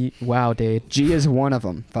 and wow, Dade. G is one of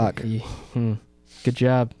them. Fuck. Good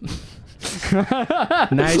job.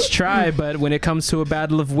 Nice try, but when it comes to a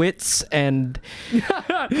battle of wits, and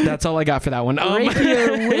that's all I got for that one.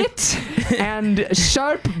 Rapier wit and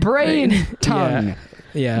sharp brain tongue.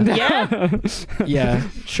 Yeah, Yeah. yeah,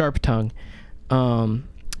 sharp tongue.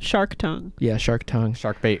 Shark tongue. Yeah, shark tongue.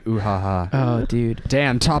 Shark bait. Ooh ha ha. Oh, dude.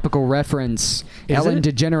 Damn, topical reference. Is Ellen it?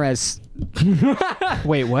 DeGeneres.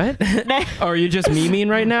 Wait, what? Oh, are you just memeing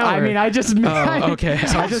right now? I or- mean, I just. Oh, okay.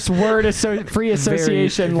 I just free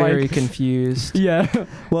association. Very like, confused. yeah.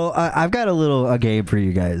 Well, I've got a game for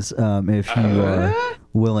you guys. If you are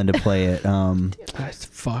willing to play it.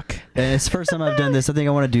 Fuck. And it's the first time I've done this. I think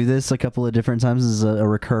I want to do this a couple of different times. This is a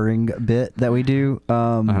recurring bit that we do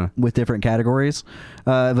with different categories.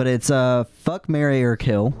 But it's fuck, marry, or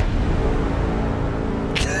kill.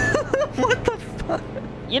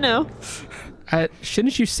 You know.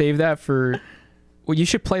 Shouldn't you save that for? Well, you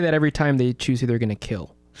should play that every time they choose who they're gonna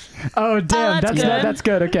kill. Oh damn, that's that's good. that's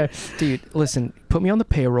good. Okay. Dude, listen, put me on the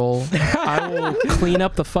payroll. I will clean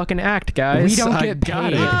up the fucking act, guys. We don't I get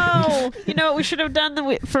got paid. it. Oh, you know what we should have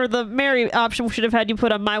done for the Mary option? We should have had you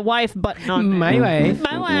put a "my wife" button on there. My wife.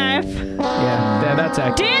 My wife. Yeah, that's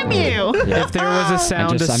accurate. Damn you! If there was a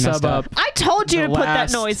sound to I messed sub up. up, I told you The to put that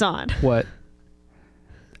last- noise on. what?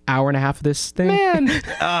 Hour and a half of this thing? Man,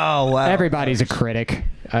 Oh, wow. everybody's a critic.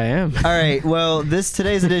 I am. All right. Well,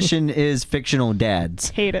 today's edition is fictional dads.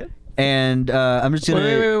 Hate it. And I'm just going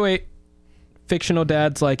to... Wait. Fictional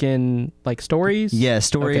dads, like in like stories? Yeah,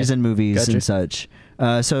 stories Okay. and movies Gotcha. and such.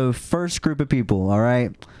 So first group of people, all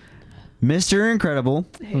right? Mr. Incredible,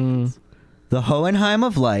 the Hohenheim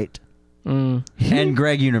of Light, and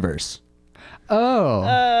Greg Universe. Oh.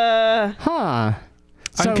 Uh,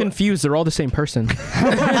 I'm confused. They're all the same person.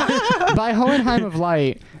 By Hohenheim of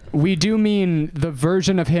Light, we do mean the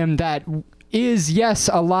version of him that is, yes,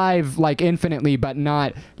 alive like infinitely, but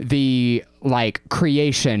not the like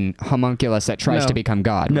creation homunculus that tries No. to become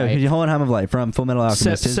God. No, right? Hohenheim of Light from Full Metal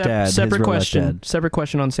Alchemist. His dad. his Separate real life question. dad. Separate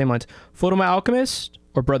question on the same lines. Fullmetal Alchemist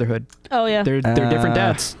or Brotherhood? oh yeah. They're different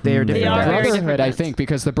dads. They are They different are dads. very Brotherhood, different I dads. think,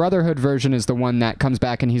 because the Brotherhood version is the one that comes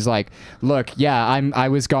back and he's like, "Look, yeah, I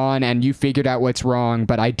was gone and you figured out what's wrong,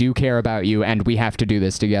 but I do care about you and we have to do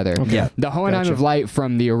this together." Okay. Yeah. The Hohenheim Gotcha. of Light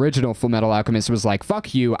from the original Full Metal Alchemist was like,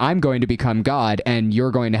 "Fuck you, I'm going to become God and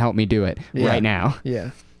you're going to help me do it right now." Yeah.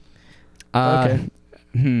 Okay.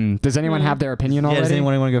 Does anyone have their opinion Yeah, already? does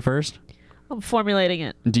anyone want to go first? I'm formulating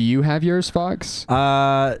it. Do you have yours, Fox?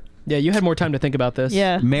 Yeah, you had more time to think about this.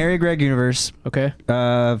 Yeah. Marry Greg Universe, Okay.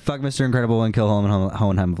 fuck Mr. Incredible, and kill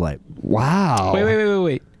Hohenheim of Light. Wow.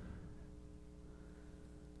 Wait.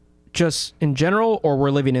 just in general, or we're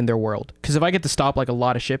living in their world? Because if I get to stop like a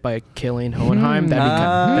lot of shit by killing Hohenheim,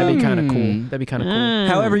 that'd be kind of cool. That'd be kind of cool.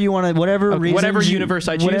 However you want to, whatever reason, whatever universe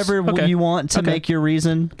I choose, whatever you want to make your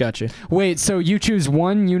reason. Gotcha. Wait, so you choose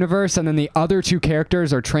one universe and then the other two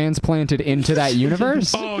characters are transplanted into that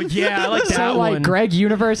universe? Oh yeah, I like that So like one. Greg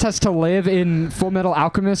Universe has to live in Full Metal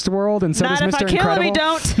Alchemist world, and so Not does if Mr. I kill him, he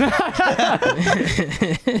Incredible.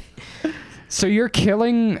 don't. So you're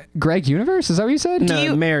killing Greg Universe? Is that what you said?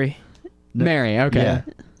 No, Mary. Mary. Okay. Yeah.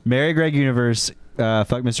 Marry Greg Universe,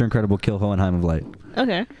 fuck Mr. Incredible, kill Hohenheim of Light.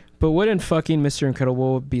 Okay. But wouldn't fucking Mr.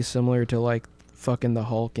 Incredible be similar to like fucking the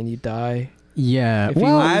Hulk and you die? Yeah. If he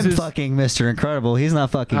Well, loses- I'm fucking Mr. Incredible. He's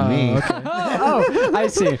not fucking me. Okay. oh, I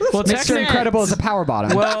see. Well, Mr. technically- Incredible is a power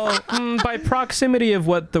bottom. Well, by proximity of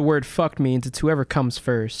what the word fucked means, it's whoever comes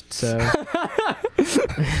first. So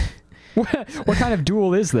what kind of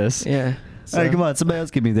duel is this? yeah. All right, come on. Somebody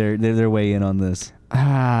else give me their way in on this.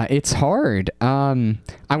 It's hard. I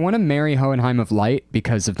want to marry Hohenheim of Light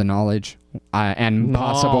because of the knowledge and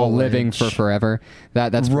possible living for Knowledge. forever.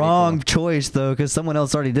 That's pretty Wrong cool. choice though, because someone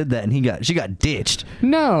else already did that, and she got ditched.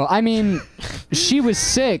 No, I mean, she was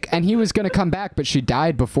sick and he was gonna come back, but she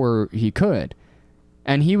died before he could,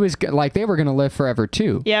 and he was like they were gonna live forever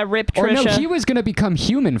too. Yeah, rip Or Trisha. no, he was gonna become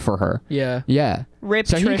human for her. Yeah. Yeah. Rip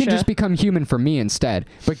So Trisha. he can just become human for me instead,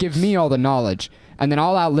 but give me all the knowledge, and then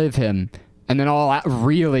I'll outlive him, and then I'll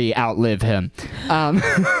really outlive him.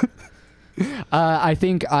 I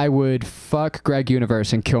think I would fuck Greg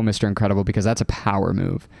Universe and kill Mr. Incredible because that's a power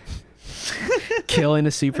move. Killing a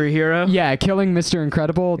superhero. Yeah, killing Mr.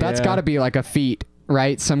 Incredible, that's Yeah. got to be like a feat,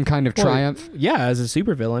 right? Some kind of Well, triumph. Yeah, as a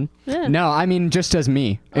supervillain. Yeah. No, I mean just as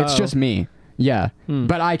me. It's Oh. just me. Yeah. Hmm.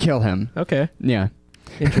 But I kill him. Okay. Yeah.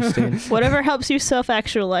 Interesting. Whatever helps you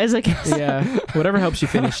self-actualize, I guess. Yeah. Whatever helps you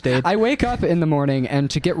finish, Dave. I wake up in the morning, and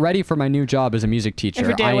to get ready for my new job as a music teacher,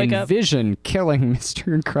 Every day I wake up. envision killing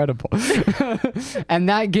Mr. Incredible, and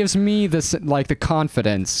that gives me this like the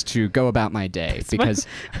confidence to go about my day because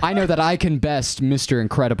I know that I can best Mr.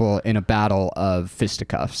 Incredible in a battle of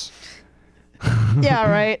fisticuffs.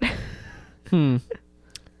 Yeah, right.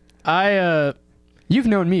 You've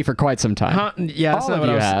known me for quite some time. Yeah, that's All not of what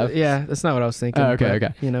I you was. have. Yeah, that's not what I was thinking. Oh, okay, but,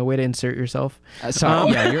 okay. You know, way to insert yourself.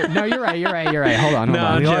 Sorry. Yeah, you're right. You're right. Hold on. No,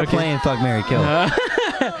 I'm We are joking. playing Fuck, Marry, Kill.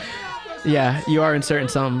 Yeah, you are inserting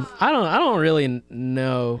something. I don't really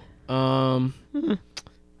know.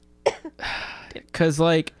 Cause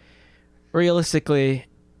like, realistically,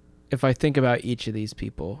 if I think about each of these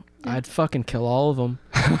people, I'd fucking kill all of them.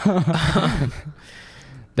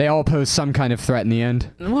 They all pose some kind of threat in the end.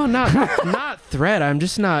 Well, not threat. I'm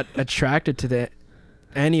just not attracted to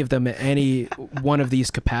any of them in any one of these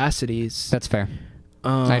capacities. That's fair.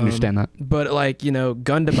 I understand that. But like, you know,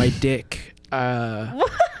 gun to my dick.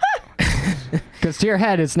 Because to your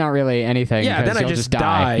head, it's not really anything. Yeah, 'cause then I you'll just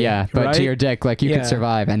die, Yeah, but right? to your dick, like you Yeah. could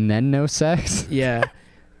survive, and then no sex. Yeah.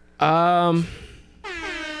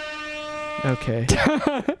 Okay.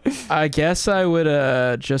 I guess I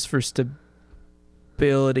would just for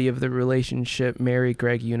stability of the relationship marry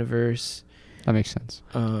Greg Universe. That makes sense.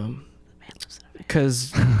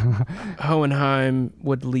 Because Hohenheim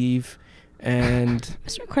would leave, and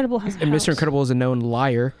Mr. Incredible has a Mr. house. Incredible is a known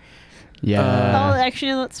liar. Yeah. Oh,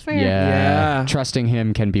 actually, that's fair. Yeah. Trusting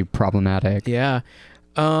him can be problematic. Yeah.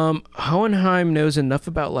 Hohenheim knows enough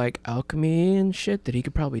about like alchemy and shit that he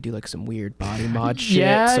could probably do like some weird body mod shit.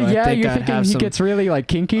 Yeah, so I yeah. think You're I'd thinking have he some, gets really like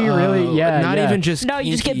kinky, really? Yeah. Not yeah. even just. No,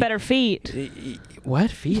 you just get kinky. better feet.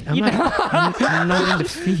 What feet? I'm not into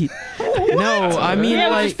feet. No, I mean Yeah,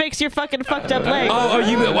 we'll like. just fix your fucking fucked up leg.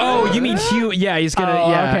 You mean Hugh? Yeah, he's gonna.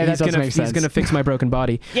 Oh, yeah, okay, that he's does gonna. make He's sense. gonna fix my broken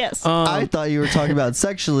body. Yes. I thought you were talking about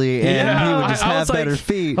sexually, and Yeah, he would just I have was like- better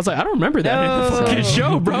feet. I was like, I don't remember that in the No. fucking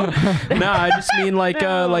show, bro. Nah, I just mean like,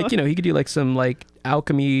 No. like you know, he could do like some like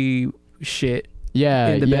alchemy shit Yeah.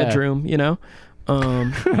 in the yeah. bedroom, you know.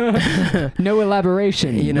 No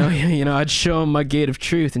elaboration. You know, I'd show him my gate of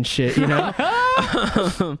truth and shit, you know.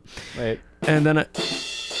 Wait. And then, all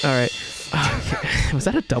right. Was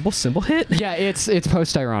that a double symbol hit? Yeah, it's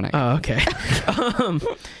post ironic. Oh, okay.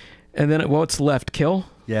 And then what's left? Kill?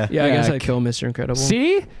 Yeah. Yeah, I Yeah, guess I'd kill Mr. Incredible.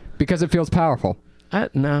 See? Because it feels powerful.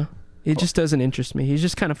 No. It just doesn't interest me. He's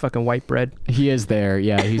just kind of fucking white bread. He is there.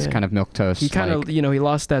 Yeah, he's Yeah. kind of milquetoast. He kind of, like- he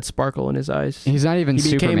lost that sparkle in his eyes. He's not even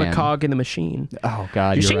He became Superman. a cog in the machine. Oh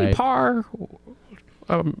God, You're you're seeing right. Par.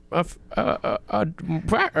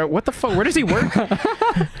 What the fuck? Where does he work? An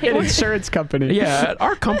insurance company. Yeah,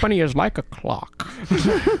 our company is like a clock.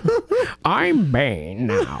 I'm Bane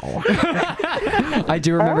now. I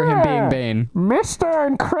do remember him being Bane. Mr.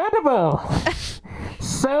 Incredible.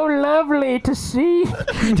 So lovely to see.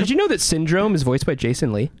 Did you know that Syndrome is voiced by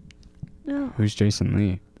Jason Lee? No. Who's Jason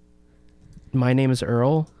Lee? My Name is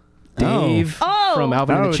Earl. Dave Oh! from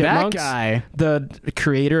Alvin and the that Chipmunks. guy. The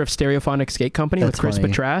creator of Stereophonic Skate Company That's with Chris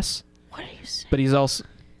funny. Petras. What are you saying? But he's also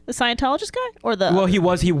The Scientologist guy or the? well, he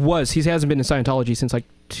was. He hasn't been in Scientology since like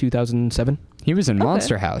 2007. He was in Okay.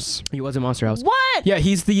 Monster House. He was in Monster House. What? Yeah,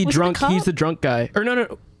 he's the Was he the drunk. cop? He's the drunk guy. Or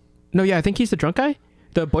no. Yeah, I think he's the drunk guy.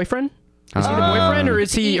 The boyfriend. Is he the boyfriend, or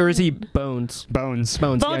is he Bones? Bones.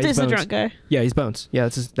 Bones. Bones yeah, he's is the drunk guy. Yeah, he's Bones. Yeah,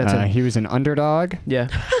 that's him. He was an underdog. Yeah,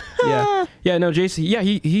 yeah. No, Jason. Yeah,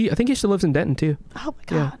 he. I think he still lives in Denton too. Oh my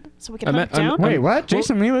god. So we can I hunt met- him down. Wait, what?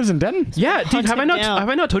 Jason Lee lives in Denton? Yeah, dude. Hunt Have I him not? down. Have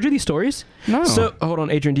I not told you these stories? No. So hold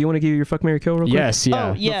on, Adrian. Do you want to give your fuck, marry, kill real quick? Yes, yeah.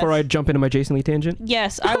 Oh, yes. Before I jump into my Jason Lee tangent.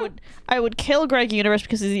 Yes, I would kill Greg Universe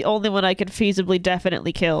because he's the only one I could feasibly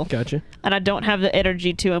definitely kill. Gotcha. And I don't have the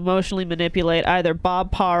energy to emotionally manipulate either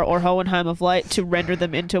Bob Parr or Hohenheim of Light to render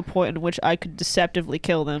them into a point in which I could deceptively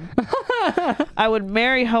kill them. I would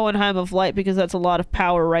marry Hohenheim of Light because that's a lot of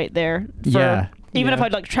power right there. Yeah. Even Yeah. if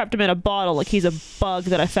I'd like trapped him in a bottle, like he's a bug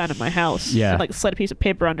that I found in my house. Yeah. And like slid a piece of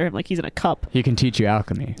paper under him like he's in a cup. He can teach you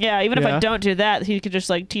alchemy. Yeah, even if Yeah. I don't do that, he could just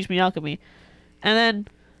like teach me alchemy. And then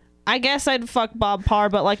I guess I'd fuck Bob Parr,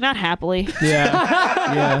 but like not happily.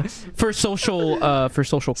 Yeah, yeah. For social clout.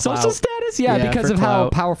 Social status? Yeah, Yeah, because for of how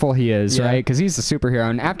clout. powerful he is, Yeah. right? Because he's a superhero.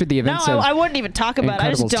 And after the No, events I of wouldn't even talk about it. I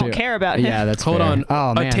just Incredibles don't 2. care about him. Yeah, that's Hold fair. on.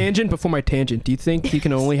 Oh, A man. tangent before my tangent. Do you think he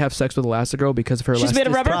can only have sex with Elastigirl because of her She's made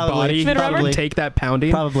of rubber? body? She's made of rubber? Probably. Take that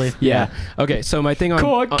pounding. Probably. Yeah. Okay. So my thing on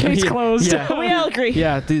Cool, case yeah, closed. Yeah. We all agree.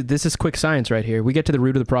 Yeah, dude, this is quick science right here. We get to the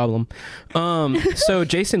root of the problem. So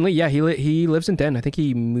Jason Lee, yeah, he lives in Denton. I think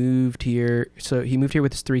he moved here. So he moved here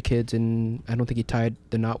with his 3 kids, and I don't think he tied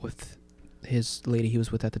the knot with his lady he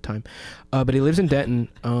was with at the time. But he lives in Denton.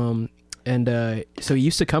 So he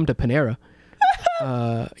used to come to Panera.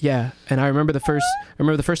 Yeah, and I remember the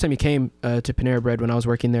first time he came to Panera Bread when I was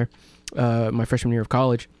working there, my freshman year of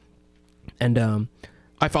college, and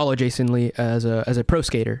I follow Jason Lee as a pro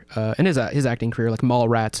skater, and his acting career. Like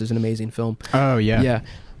Mallrats is an amazing film. Oh, yeah. Yeah.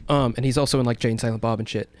 And he's also in like Jane Silent Bob and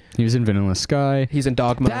shit. He was in Vanilla Sky. He's in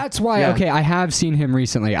Dogma. That's why, Yeah. okay, I have seen him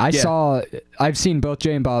recently. Yeah. I've seen both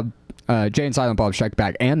Jay and Silent Bob Strike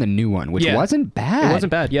Back and the new one, which Yeah. wasn't bad. It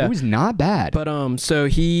wasn't bad, yeah. It was not bad. But so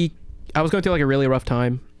I was going through like a really rough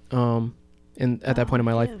time, at that point in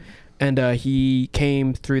my life, and he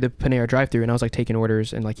came through the Panera drive-thru, and I was like taking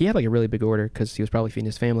orders, and like he had like a really big order because he was probably feeding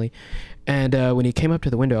his family, and when he came up to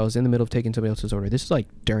the window, I was in the middle of taking somebody else's order. This is like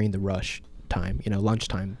during the rush time,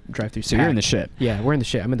 lunchtime drive-thru. So you're in the shit. Yeah, we're in the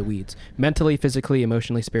shit. I'm in the weeds. Mentally, physically,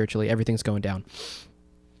 emotionally, spiritually, everything's going down.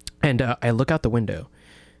 And I look out the window,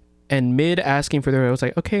 and mid asking for their, I was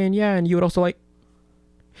like, okay, and yeah, and you would also like,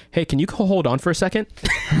 hey, can you hold on for a second?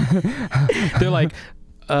 They're like,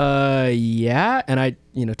 yeah. And I,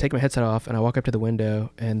 take my headset off, and I walk up to the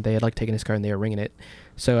window, and they had like taken his car and they were ringing it.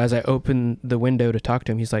 So as I open the window to talk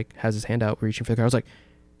to him, he's like, has his hand out, reaching for the car. I was like,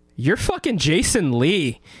 you're fucking Jason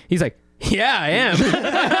Lee. He's like, yeah, I am.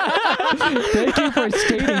 Thank you for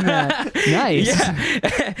stating that. Nice.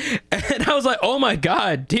 Yeah. And I was like, oh my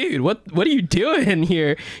God, dude, what are you doing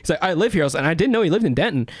here? He's like, I live here. And I didn't know he lived in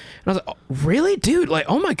Denton. And I was like, oh, really, dude? Like,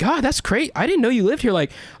 oh my God, that's great. I didn't know you lived here.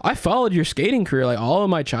 Like, I followed your skating career, like all of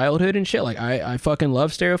my childhood and shit. Like, I fucking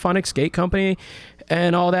love Stereophonic Skate Company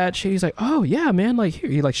and all that shit. He's like, oh yeah, man. Like, here,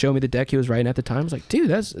 he like showed me the deck he was writing at the time. I was like,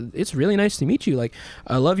 dude, it's really nice to meet you. Like,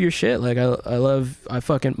 I love your shit. Like, I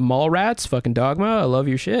fucking Mallrats, fucking Dogma. I love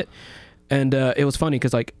your shit. And it was funny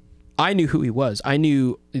because like I knew who he was. I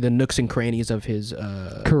knew the nooks and crannies of his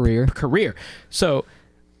career. So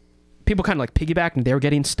people kind of like piggybacked, and they were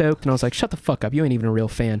getting stoked, and I was like, shut the fuck up, you ain't even a real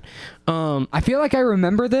fan. I feel like I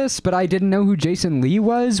remember this, but I didn't know who Jason Lee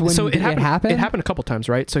was when it happened. It happened a couple times,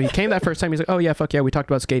 right? So he came that first time. He's like, oh yeah, fuck yeah. We talked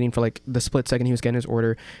about skating for like the split second he was getting his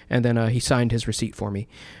order, and then he signed his receipt for me.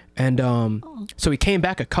 And so he came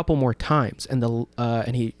back a couple more times, and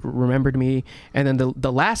and he remembered me. And then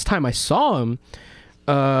the last time I saw him,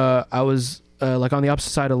 I was like on the opposite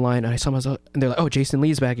side of the line, and I saw him, and they're like, oh, Jason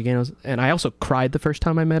Lee's back again. And I also cried the first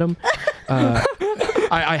time I met him.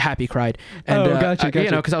 I happy cried. And gotcha.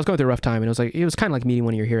 because I was going through a rough time, and it was kind of like meeting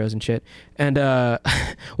one of your heroes and shit. And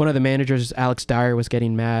one of the managers, Alex Dyer, was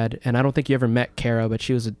getting mad, and I don't think you ever met Kara, but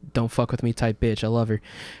she was a don't fuck with me type bitch. I love her.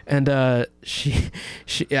 And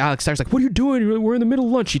Alex Dyer's like, what are you doing? We're in the middle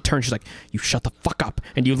of lunch. She turns, she's like, you shut the fuck up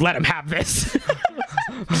and you let him have this.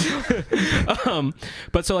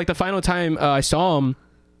 But so like the final time I saw him,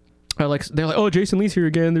 they're like, oh, Jason Lee's here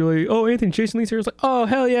again. They're like, oh, Anthony, Jason Lee's here. It's like, oh,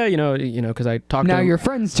 hell yeah, because I talked to Now him. you're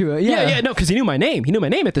friends to it. Yeah. No, because he knew my name. He knew my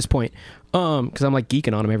name at this point. Because I'm like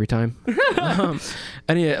geeking on him every time. I'm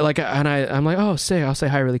like, oh, I'll say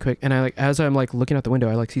hi really quick. And as I'm like looking out the window,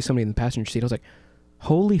 I like see somebody in the passenger seat. I was like,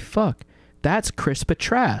 holy fuck. That's Chris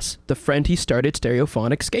Petras, the friend he started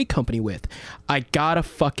Stereophonic Skate Company with. I gotta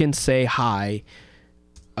fucking say hi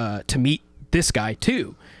to meet this guy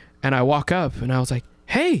too. And I walk up and I was like,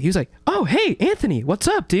 hey. He was like, oh, hey, Anthony, what's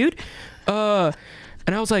up, dude? And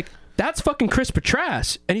I was like, that's fucking Chris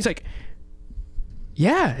Petras. And he's like,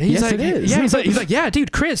 yeah. He's Yes, like, it is. Yeah, he's like, yeah,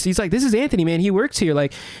 dude, Chris. He's like, this is Anthony, man. He works here.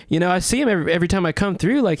 Like, I see him every time I come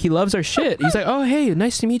through. Like, he loves our shit. He's like, oh, hey,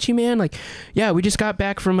 nice to meet you, man. Like, yeah, we just got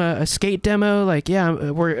back from a skate demo. Like,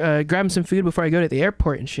 yeah, we're grabbing some food before I go to the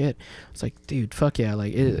airport and shit. I was like, dude, fuck yeah.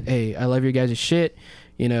 Like, hey, I love your guys' shit.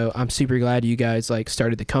 I'm super glad you guys like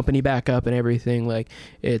started the company back up and everything. Like,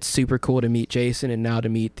 it's super cool to meet Jason and now to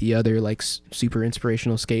meet the other like super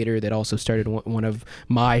inspirational skater that also started one of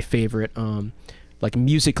my favorite like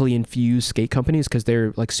musically infused skate companies, because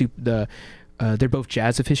they're like they're both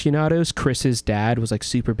jazz aficionados. Chris's dad was like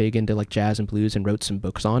super big into like jazz and blues and wrote some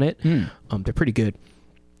books on it. They're pretty good.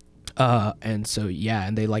 And so yeah,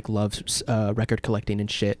 and they like love record collecting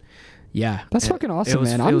and shit. Yeah, That's fucking awesome,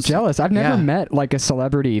 man. I'm jealous. I've never met like a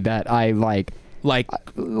celebrity that I like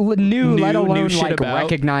knew, let alone like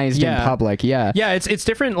recognized in public. Yeah. Yeah, it's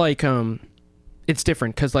different. Like it's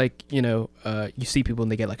different because like you see people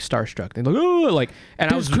and they get like starstruck. They're like, oh, like,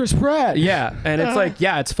 and I was Chris Pratt. Yeah, and it's like,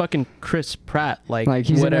 yeah, it's fucking Chris Pratt. Like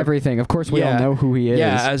he's whatever. in everything. Of course, we all know who he is.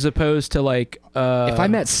 Yeah, as opposed to like if I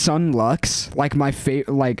met Sun Lux, like my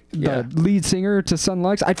the lead singer to Sun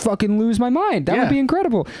Lux, I'd fucking lose my mind. That would be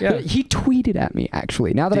incredible. Yeah. But he tweeted at me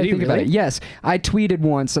actually. Now that I think about it, yes, I tweeted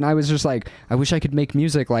once and I was just like, I wish I could make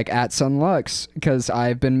music like at Sun Lux, because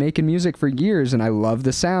I've been making music for years and I love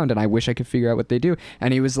the sound and I wish I could figure out what they do.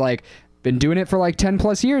 And he was like, been doing it for like 10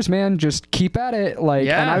 plus years, man. Just keep at it. Like,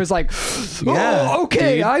 and I was like, oh,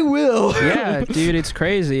 okay, dude. I will. Yeah, dude, it's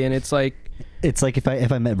crazy. And it's like if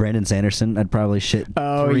I met Brandon Sanderson, I'd probably shit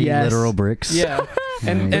 3 literal bricks. Yeah.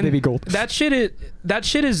 and they'd be gold. That shit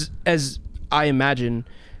is, as I imagine,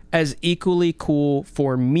 as equally cool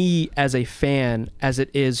for me as a fan as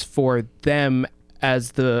it is for them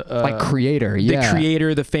as the like creator, the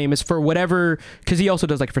creator, the famous, for whatever, because he also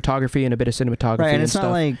does like photography and a bit of cinematography. Right, and it's stuff.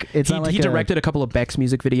 Not like he directed a couple of Beck's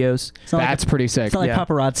music videos. That's pretty sick. It's not like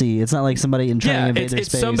paparazzi. It's not like somebody trying to invade their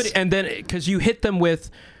space. Somebody, and then because you hit them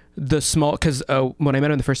with the small, because when I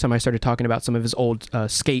met him the first time, I started talking about some of his old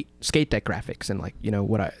skate deck graphics and like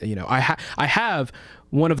I have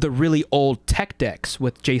one of the really old tech decks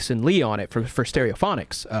with Jason Lee on it for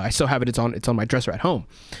Stereophonics. I still have it. It's on my dresser at home.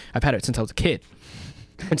 I've had it since I was a kid.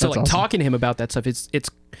 And so, like, awesome. Talking to him about that stuff, it's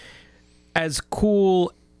as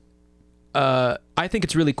cool. I think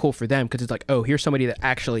it's really cool for them because it's like, oh, here's somebody that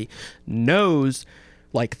actually knows,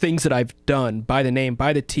 like, things that I've done by the name,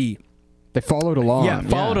 by the T. They followed along. Yeah,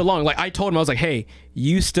 followed along. Like, I told him, I was like, hey,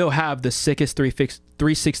 you still have the sickest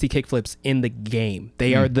 360 kickflips in the game.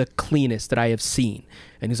 They are the cleanest that I have seen.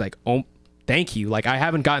 And he's like, oh, thank you. Like, I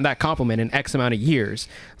haven't gotten that compliment in X amount of years.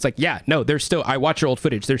 It's like, yeah, no, they're still, I watch your old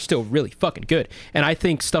footage. They're still really fucking good. And I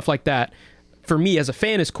think stuff like that, for me as a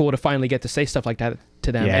fan, is cool to finally get to say stuff like that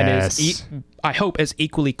to them. Yes. And is I hope as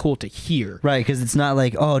equally cool to hear. Right, because it's not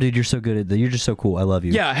like, oh, dude, you're so good at that. You're just so cool. I love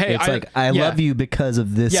you. Yeah, hey, it's I love you because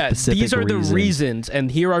of this specific these are reason. The reasons,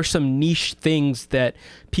 and here are some niche things that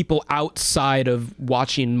people outside of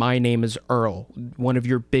watching My Name is Earl, one of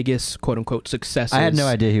your biggest quote-unquote successes. I had no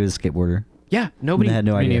idea he was a skateboarder. Yeah, nobody. I had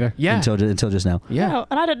no idea. Neither. Yeah, until just now. Yeah, wow,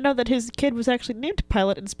 and I didn't know that his kid was actually named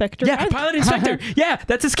Pilot Inspector. Yeah, Pilot Inspector. Yeah,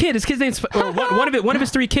 that's his kid. His kid's name's one of his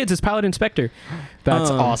 3 kids is Pilot Inspector. That's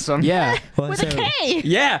awesome. Yeah, with a K.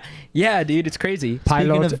 Yeah, dude, it's crazy.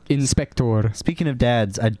 Pilot Inspector. Speaking of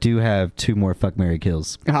dads, I do have 2 more fuck, marry,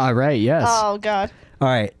 kills. All right. Yes. Oh God. All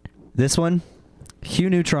right, this one, Hugh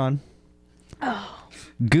Neutron. Oh.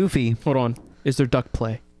 Goofy. Hold on. Is there duck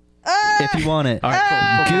play? If you want it. All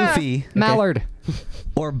right, cool. Goofy. Mallard.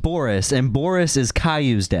 Or Boris. And Boris is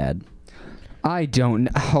Caillou's dad. I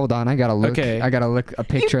don't. Hold on. I gotta look. Okay. I gotta look a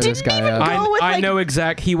picture of this guy up. I know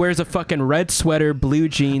exact. He wears a fucking red sweater, blue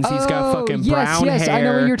jeans. He's got fucking brown hair. Yes, I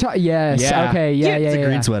know what you're talking. Yes. Yeah. Okay. Yeah. It's a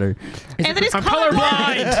green sweater. And then he's I'm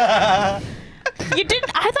colorblind. You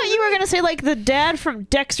didn't. I thought you were gonna say like the dad from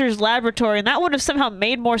Dexter's Laboratory, and that would have somehow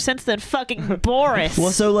made more sense than fucking Boris.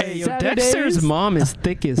 Well, so like Hey, yo, Saturdays? Dexter's mom is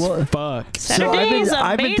thick as Well, fuck. Saturdays are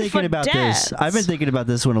I've been made thinking for about dads. this. I've been thinking about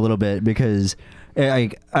this one a little bit because I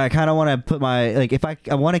kind of want to put my like if I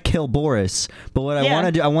want to kill Boris, but what I Yeah. want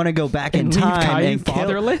to do, I want to go back in And leave time Caillou and kill.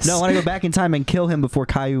 fatherless? No, I want to go back in time and kill him before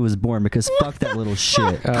Caillou was born because fuck that little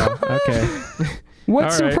shit. Oh, okay.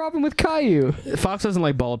 What's the Alright. problem with Caillou? Fox doesn't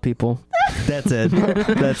like bald people. That's it.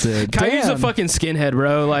 That's it. Caillou's a Damn. fucking skinhead,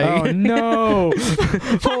 bro. Like, Oh no!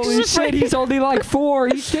 Holy shit! He's only like 4.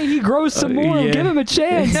 He grows some more. yeah. Give him a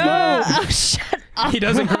chance. no, No. oh, shut up. he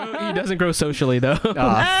doesn't grow. He doesn't grow socially though.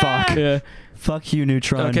 Ah, fuck. Yeah. Fuck Hugh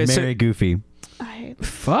Neutron. Okay, so- marry Goofy. I hate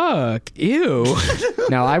Fuck. Ew.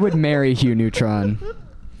 No, I would marry Hugh Neutron.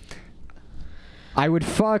 I would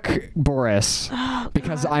fuck Boris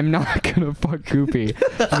because I'm not gonna fuck Goofy.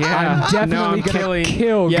 Yeah. I'm definitely gonna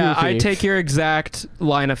kill Yeah, Goofy. I take your exact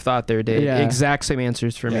line of thought there, Dave. Yeah. Exact same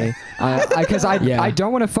answers for me. Because I Yeah.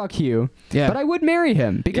 don't want to fuck Hugh, Yeah. but I would marry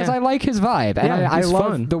him because Yeah. I like his vibe and Yeah, I he's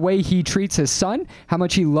love fun. the way he treats his son, how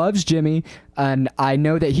much he loves Jimmy, and I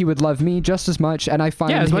know that he would love me just as much. And I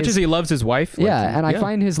find Yeah, as much his- as he loves his wife. like, yeah, and I yeah.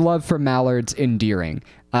 find his love for Mallards endearing.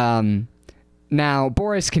 Now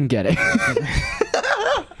Boris can get it.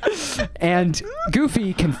 And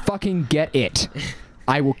Goofy can fucking get it.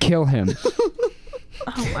 I will kill him.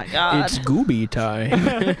 Oh my god. It's Gooby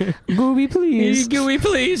time. Goofy, please. Gooey,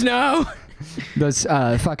 please, no. Those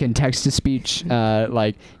fucking text-to-speech,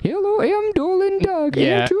 like, hello, I'm Dolan Doug,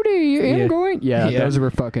 Yeah. and today I'm Yeah. going... Yeah, Yeah. those were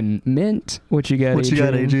fucking mint. What you got, What you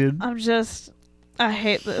got, Adrian? I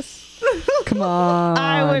hate this. Come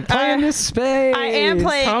on. Play in this space. I am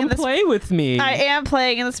playing in Come this. play with me. I am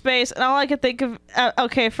playing in the space, and all I could think of.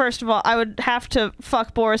 Okay, first of all, I would have to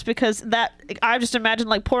fuck Boris because that I just imagine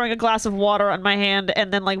like pouring a glass of water on my hand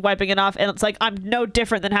and then like wiping it off, and it's like I'm no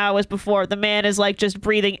different than how I was before. The man is like just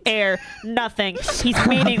breathing air, nothing. He's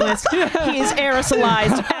meaningless. He is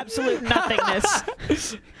aerosolized, absolute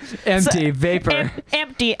nothingness. Empty vapor.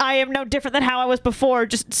 Empty. I am no different than how I was before,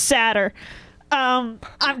 just sadder. I'm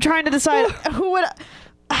trying to decide who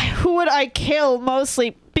would I kill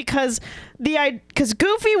mostly because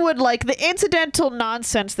Goofy would like the incidental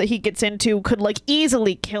nonsense that he gets into could like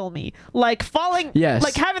easily kill me, like falling, Yes.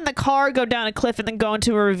 like having the car go down a cliff and then go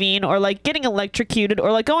into a ravine, or like getting electrocuted,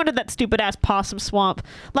 or like going to that stupid ass possum swamp.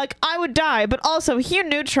 Like I would die, but also Hugh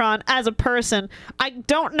Neutron as a person, I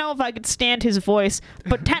don't know if I could stand his voice,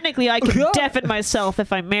 but technically I could deafen myself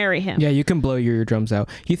if I marry him. yeah, you can blow your eardrums out.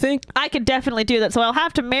 You think? I could definitely do that, so I'll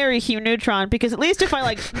have to marry Hugh Neutron because at least if I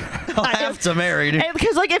like, I have to marry. Dude.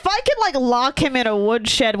 because like if I can like lock him in a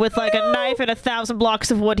woodshed with like a knife and 1,000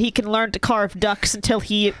 blocks of wood, he can learn to carve ducks until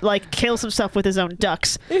he like kills himself with his own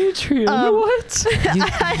ducks. Adrian, what?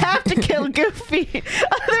 I have to kill Goofy,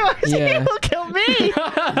 otherwise Yeah. he will kill me.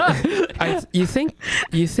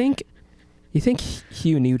 You think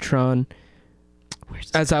Hugh Neutron?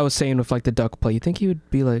 As I was saying with like the duck play, you think he would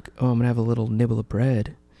be like, "Oh, I'm gonna have a little nibble of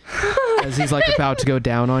bread," as he's like about to go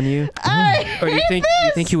down on you, or do you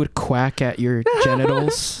think he would quack at your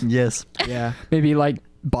genitals? Yes. Yeah. Maybe like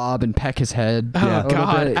bob and peck his head. Oh, a little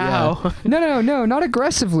God, bit, yeah. ow. No, not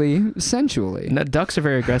aggressively, sensually. No, ducks are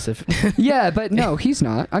very aggressive. Yeah, but no, he's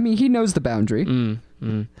not. I mean, he knows the boundary.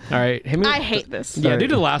 All right. Hit me I with hate this. Yeah, Alright. do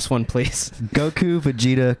the last one, please. Goku,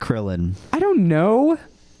 Vegeta, Krillin. I don't know.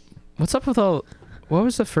 What's up with all? What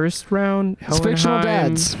was the first round? It's fictional Hohenheim-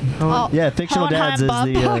 dads. Oh, Yeah, fictional Hohenheim, dads is Bob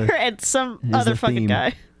the. Barker, and some is other the fucking theme.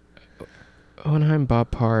 guy. Hohenheim, Bob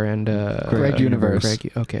Parr, and Greg Universe.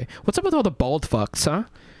 Okay. What's up with all the bald fucks, huh?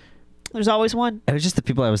 There's always one. It was just the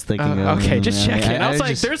people I was thinking of. Okay, just Yeah, checking. I was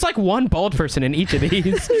like, just- there's like one bald person in each of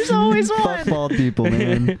these. There's always Fuck one. bald people,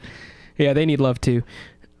 man. Yeah, they need love too.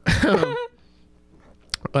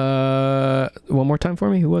 One more time for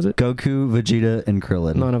me. Who was it? Goku, Vegeta, and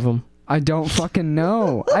Krillin. None of them. I don't fucking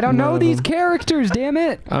know. I don't None know of these them. characters, damn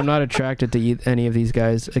it. I'm not attracted to any of these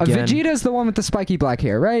guys. Again, Vegeta's the one with the spiky black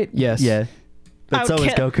hair, right? Yes. Yeah. That's I would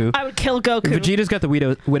always kill- Goku. I would kill Goku. Vegeta's got the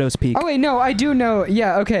widow's peak. Oh wait, no, I do know.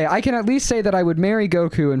 Yeah, okay. I can at least say that I would marry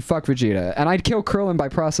Goku and fuck Vegeta, and I'd kill Krillin by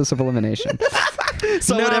process of elimination.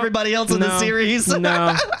 So No, would everybody else in the no, series. No,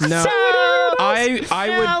 no. I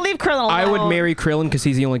No, would leave Krillin alone. I would marry Krillin because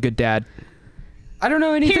he's the only good dad. I don't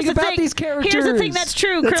know anything Here's the about thing. these characters. Here's the thing that's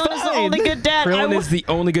true. That's Krillin is the fine. only good dad. Krillin is the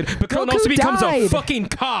only good. But Krillin Goku also becomes a died. fucking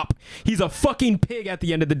cop. He's a fucking pig at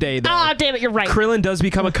the end of the day, though. Ah, damn it, you're right. Krillin does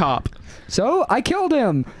become a cop. So I killed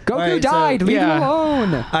him. Goku Alright, so- died. Leave Yeah. him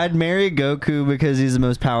alone. I'd marry Goku because he's the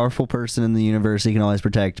most powerful person in the universe. He can always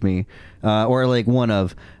protect me, or like one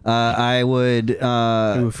of. I would.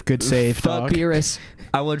 Oof, good save, fuck dog. Beerus.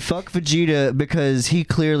 I would fuck Vegeta because he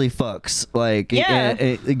clearly fucks. Like, Yeah.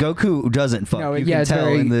 Goku doesn't fuck. No, you yeah, can it's tell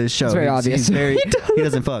very- in the show. it's very obvious. He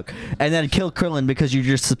doesn't fuck. And then kill Krillin because you're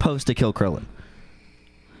just supposed to kill Krillin.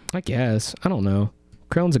 I guess. I don't know.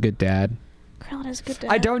 Krillin's a good dad. Krillin is a good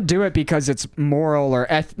dad. I don't do it because it's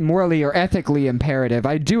morally or ethically imperative.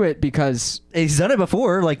 I do it because He's done it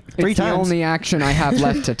before, like 3 it's times. the only action I have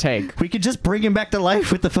left to take. We could just bring him back to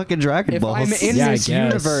life with the fucking Dragon If Balls. I'm in Yeah, I this guess.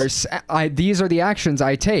 universe, these are the actions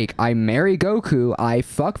I take. I marry Goku, I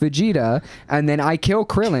fuck Vegeta, and then I kill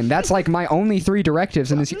Krillin. That's like my only 3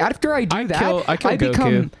 directives in this. After I do I that, kill I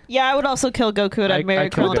become. Goku. Yeah, I would also kill Goku and I'd I marry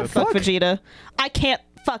kill Krillin and Goku. fuck Fuck. Vegeta. I can't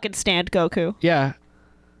fucking stand Goku. Yeah.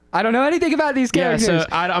 I don't know anything about these Yeah, characters. so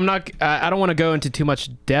I'm not. I don't want to go into too much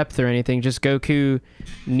depth or anything. Just Goku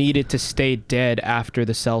needed to stay dead after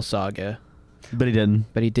the Cell Saga, But he didn't.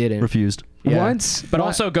 but he didn't. Refused. Yeah. Once, But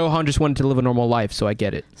also Gohan just wanted to live a normal life, so I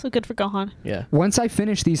get it. So good for Gohan. Yeah. Once I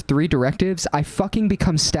finish these 3 directives, I fucking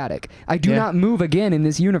become static. I do Yeah. not move again in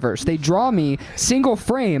this universe. They draw me single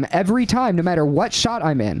frame every time, no matter what shot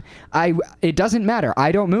I'm in. It doesn't matter.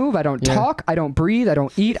 I don't move. I don't Yeah. talk. I don't breathe. I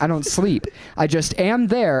don't eat. I don't sleep. I just am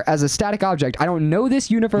there as a static object. I don't know this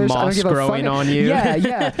universe. I don't Moss give a growing fuck. on you. Yeah,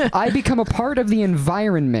 yeah. I become a part of the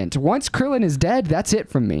environment. Once Krillin is dead, that's it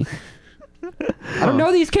from me. I don't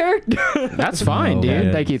know these characters. That's fine, Oh, dude.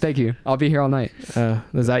 man. Thank you, thank you. I'll be here all night.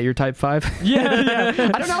 Is that your type 5? Yeah.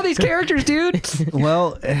 I don't know these characters, dude.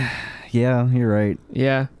 Well, yeah, you're right.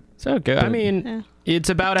 Yeah. So good. I mean, Yeah. it's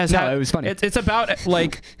about as No, how it was funny. It's about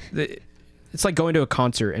like it's like going to a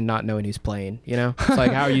concert and not knowing who's playing. You know, it's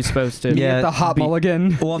like how are you supposed to? Yeah. The Hot be-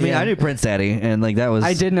 Mulligan. Well, I mean, Yeah. I knew Prince Daddy, and like that was.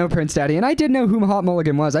 I did know Prince Daddy, and I did know who Hot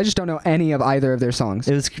Mulligan was. I just don't know any of either of their songs.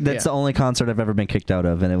 It was. That's Yeah. the only concert I've ever been kicked out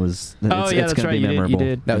of, and it was. Oh it's, yeah, it's that's gonna right. Be You did, memorable. you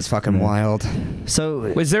did. That was fucking Yeah. wild.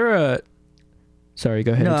 So. Was there a? Sorry,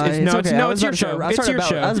 go ahead. No, it's, it's no, okay. it's, no, I was it's your about to show. start- I It's started your about-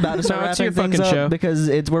 show. I was about to start No, it's your wrapping fucking things show. up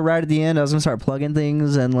because we're right at the end. I was gonna start plugging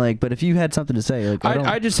things and like, but if you had something to say, like,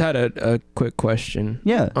 I just had a quick question.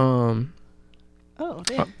 yeah. Oh,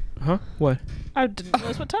 damn. Huh? What? I didn't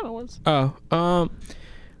realize what time it was. Oh,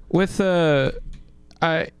 with I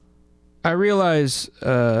realize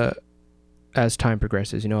as time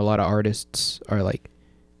progresses, you know, a lot of artists are like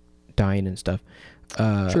dying and stuff.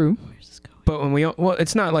 True. Where's this going? But when well,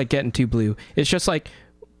 it's not like getting too blue. It's just like,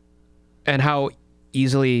 and how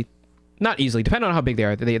easily, not easily, depending on how big they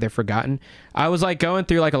are, they're forgotten. I was like going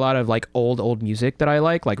through like a lot of like old music that I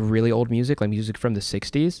like really old music, like music from the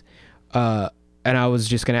 60s. And I was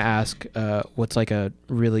just gonna ask, what's like a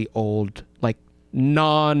really old, like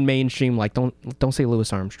non-mainstream, like don't say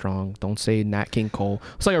Louis Armstrong, don't say Nat King Cole.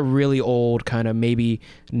 It's like a really old kind of maybe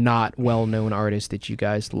not well-known artist that you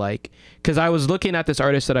guys like. Because I was looking at this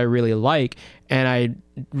artist that I really like, and I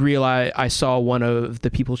realized I saw one of the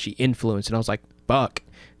people she influenced, and I was like, fuck,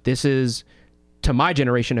 this is to my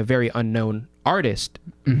generation a very unknown artist,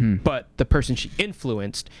 but the person she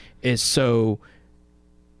influenced is so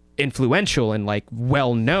influential and like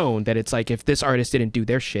well known that it's like if this artist didn't do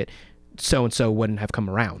their shit, so and so wouldn't have come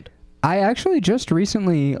around. I actually just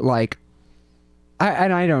recently like.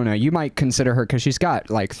 I don't know. You might consider her because she's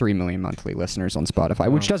got like 3 million monthly listeners on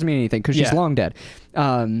Spotify, which doesn't mean anything because she's Yeah. long dead.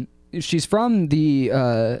 She's from the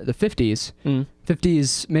 50s,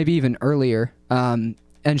 50s, maybe even earlier. And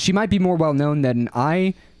she might be more well known than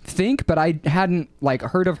I think, but I hadn't like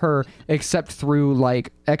heard of her except through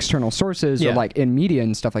like external sources or Yeah. like in media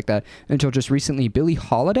and stuff like that until just recently. Billie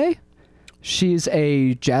Holiday. She's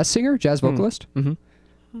a jazz singer, jazz vocalist.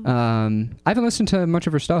 Mm-hmm. I haven't listened to much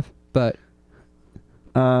of her stuff, but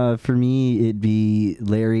For me, it'd be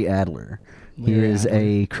Larry Adler. He Larry is Adler.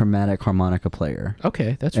 a chromatic harmonica player.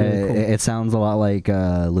 Okay, that's really cool. It sounds a lot like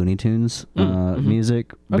Looney Tunes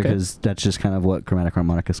music Okay. because that's just kind of what chromatic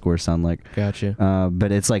harmonica scores sound like. Gotcha.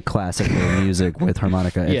 But it's like classical music with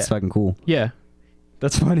harmonica. It's Yeah. fucking cool. Yeah.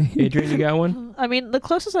 that's funny. Adrian, you got one? I mean, the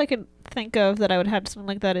closest I can think of that I would have to something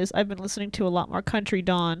like that is I've been listening to a lot more Country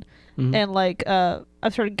Dawn, Mhm. and like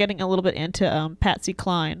I've started getting a little bit into Patsy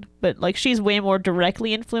Cline, but like she's way more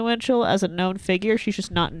directly influential as a known figure. She's just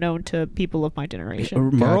not known to people of my generation.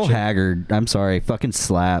 Merle Gotcha. Haggard, I'm sorry, fucking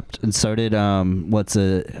slapped. And so did Harry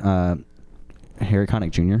Connick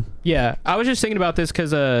Jr. Yeah, I was just thinking about this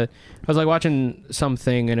because I was like watching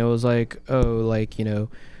something and it was like, oh, like, you know,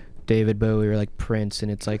 David Bowie or like Prince, and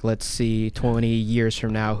it's like, let's see 20 years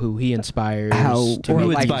from now who he inspires. How- to or be-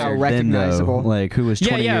 Who like, inspired how them, though? recognizable. Like who was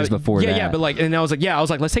 20 years before that? Yeah, but like, and I was like,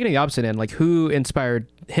 let's take it to the opposite end. Like, who inspired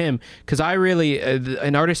him? Because I really,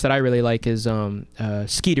 an artist that I really like is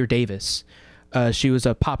Skeeter Davis. She was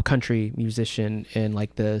a pop country musician in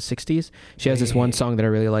like the 60s. She has this one song that I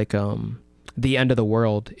really like, The End of the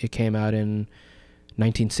World. It came out in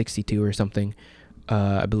 1962 or something,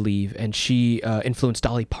 I believe, and she influenced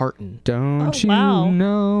Dolly Parton. Don't Oh, wow. you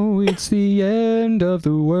know it's the end of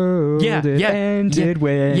the world? Yeah, it yeah, ended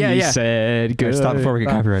when yeah, you yeah. said Gotta good. stop before we get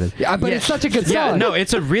copyrighted. Yeah, but Yeah. it's such a good song. Yeah, no,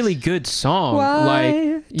 it's a really good song.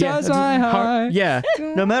 Why like, does my heart- Yeah,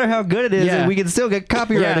 No matter how good it is, Yeah. we can still get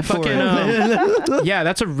copyrighted for fucking, it. yeah,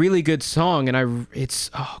 that's a really good song, and it's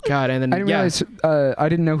oh god, and then I didn't yeah, realize. I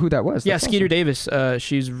didn't know who that was. yeah, That's Skeeter awesome. Davis.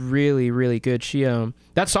 She's really really good. She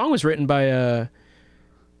that song was written by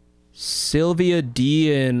Sylvia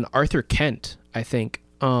D and Arthur Kent, I think.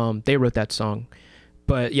 They wrote that song.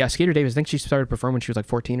 But yeah, Skeeter Davis, I think she started performing when she was like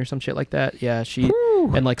 14 or some shit like that. Yeah, she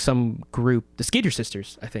Whew. and like some group, the Skeeter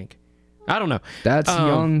Sisters, I think. I don't know. That's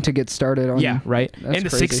young to get started on. Yeah, right. That's In the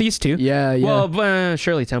crazy. 60s too. Yeah, yeah. Well,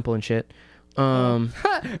 Shirley Temple and shit.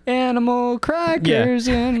 Animal crackers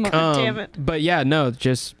in my. Damn it. But yeah, no,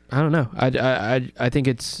 just I don't know. I think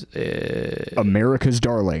it's America's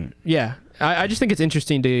darling. yeah. I just think it's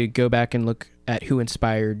interesting to go back and look at who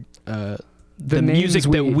inspired the names music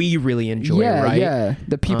that we really enjoy, yeah, right? Yeah,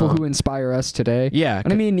 the people who inspire us today. Yeah.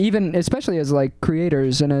 And I mean, even especially as like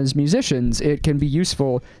creators and as musicians, it can be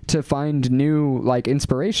useful to find new like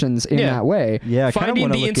inspirations in Yeah. that way. Yeah, I kinda finding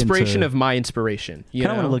wanna the look inspiration into, of my inspiration. You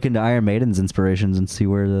kind of know? want to look into Iron Maiden's inspirations and see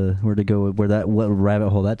where to go, what rabbit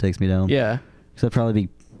hole that takes me down. Yeah. So that'd probably be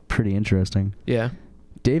pretty interesting. Yeah.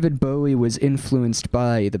 David Bowie was influenced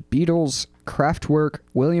by the Beatles, Kraftwerk,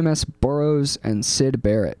 William S. Burroughs, and Syd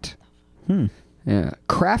Barrett. Yeah,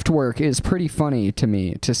 Kraftwerk is pretty funny to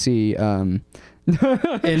me to see And,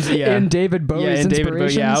 in David Bowie's yeah, and David Bowie.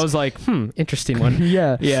 inspirations. Yeah, I was like, interesting one.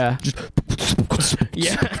 yeah. Yeah.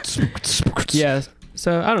 Yeah. Yeah.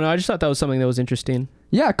 So I don't know. I just thought that was something that was interesting.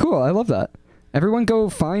 Yeah, cool. I love that. Everyone go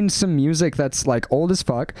find some music that's like old as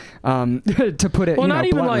fuck. To put it, Well, you not know,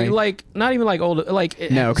 even bluntly. like not even like old like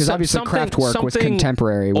No, because obviously Kraftwerk was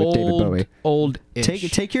contemporary with David Bowie. Old.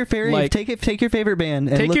 Take your favorite Like- take your favorite band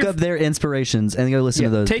and Take look your- up their inspirations and go listen to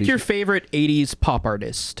those. Take your favorite 80s pop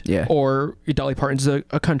artist, Yeah. or Dolly Parton's a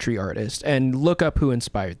country artist, and look up who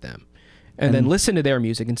inspired them, and then listen to their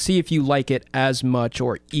music and see if you like it as much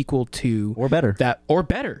or equal to or better. that or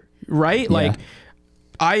better, right? Yeah. Like,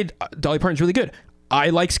 Dolly Parton's really good.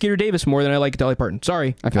 I like Skeeter Davis more than I like Dolly Parton.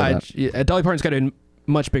 Sorry, I feel that. yeah, Dolly Parton's got a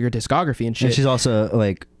much bigger discography and shit. And she's also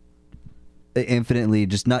like infinitely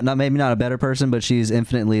just not maybe not a better person, but she's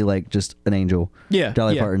infinitely like just an angel. yeah,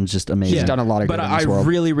 Dolly yeah. Parton's just amazing. She's done a lot of But good in I this world.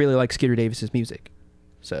 really, really like Skeeter Davis's music.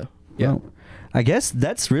 So yeah. Well, I guess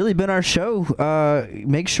that's really been our show.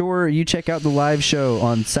 Make sure you check out the live show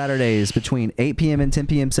on Saturdays between 8 p.m. and 10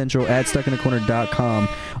 p.m. Central at stuckinacorner.com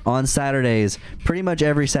on Saturdays. Pretty much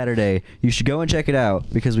every Saturday. You should go and check it out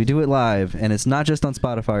because we do it live, and it's not just on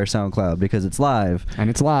Spotify or SoundCloud because it's live. And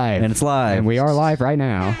it's live. And it's live. And we are live right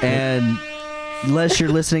now. And unless you're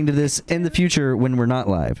listening to this in the future when we're not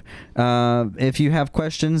live. If you have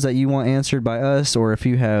questions that you want answered by us, or if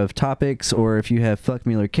you have topics, or if you have fuck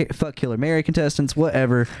Killer Mary contestants,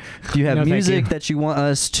 whatever. If you have No, thank music you. that you want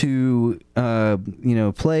us to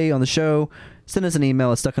play on the show, send us an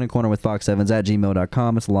email at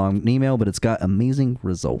stuckinacornerwithfox7s@gmail.com. It's a long email, but it's got amazing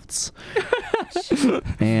results.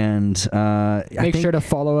 And Make sure to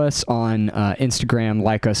follow us on Instagram,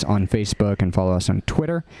 like us on Facebook, and follow us on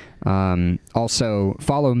Twitter. Also,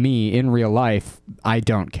 follow me in real life. I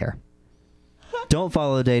don't care. don't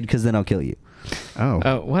follow Dade because then I'll kill you.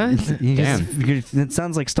 Oh. What? Damn. It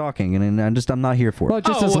sounds like stalking, and I'm not here for it. Well,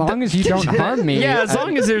 just Oh, as well, long as you don't harm me. Yeah, as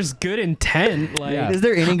long as there's good intent. Like, Yeah. Is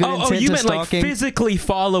there any good intent you to meant stalking? like physically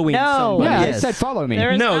following No. somebody. Yeah, Yes. I said follow me.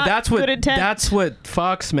 There is No, not that's good what intent. that's what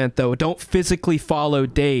Fox meant though. Don't physically follow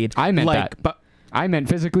Dade. I meant like, that. But I meant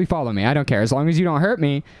physically follow me. I don't care. As long as you don't hurt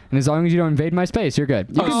me, and as long as you don't invade my space, you're good.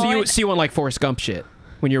 You can- so you want like Forrest Gump shit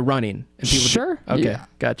when you're running and people Sure. Okay, Yeah.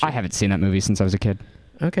 gotcha. I haven't seen that movie since I was a kid.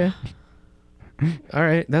 Okay. All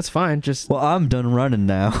right, that's fine. Just Well, I'm done running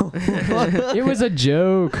now. It was a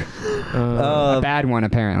joke. A bad one,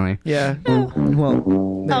 apparently. yeah.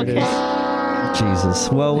 Well, There it Okay. is. Jesus.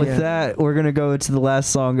 Well, with Yeah. that, we're going to go to the last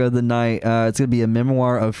song of the night. It's going to be A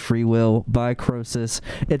Memoir of Free Will by Croesus.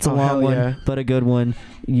 It's a Oh, long hell one, yeah. but a good one.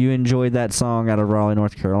 You enjoyed that song out of Raleigh,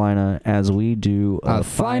 North Carolina, as we do A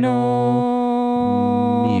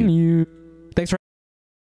final mute. mute.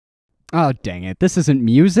 Oh, dang it. This isn't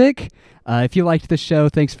music. If you liked the show,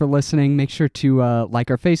 thanks for listening. Make sure to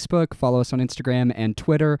like our Facebook, follow us on Instagram and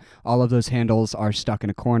Twitter. All of those handles are Stuck in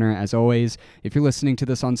a Corner, as always. If you're listening to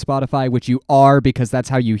this on Spotify, which you are because that's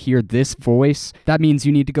how you hear this voice, that means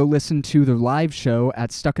you need to go listen to the live show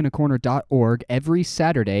at stuckinacorner.org every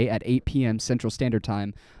Saturday at 8 p.m. Central Standard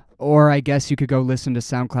Time. Or I guess you could go listen to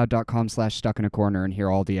soundcloud.com/stuckinacorner and hear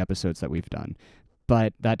all the episodes that we've done.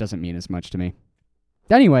 But that doesn't mean as much to me.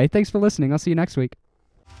 Anyway, thanks for listening. I'll see you next week.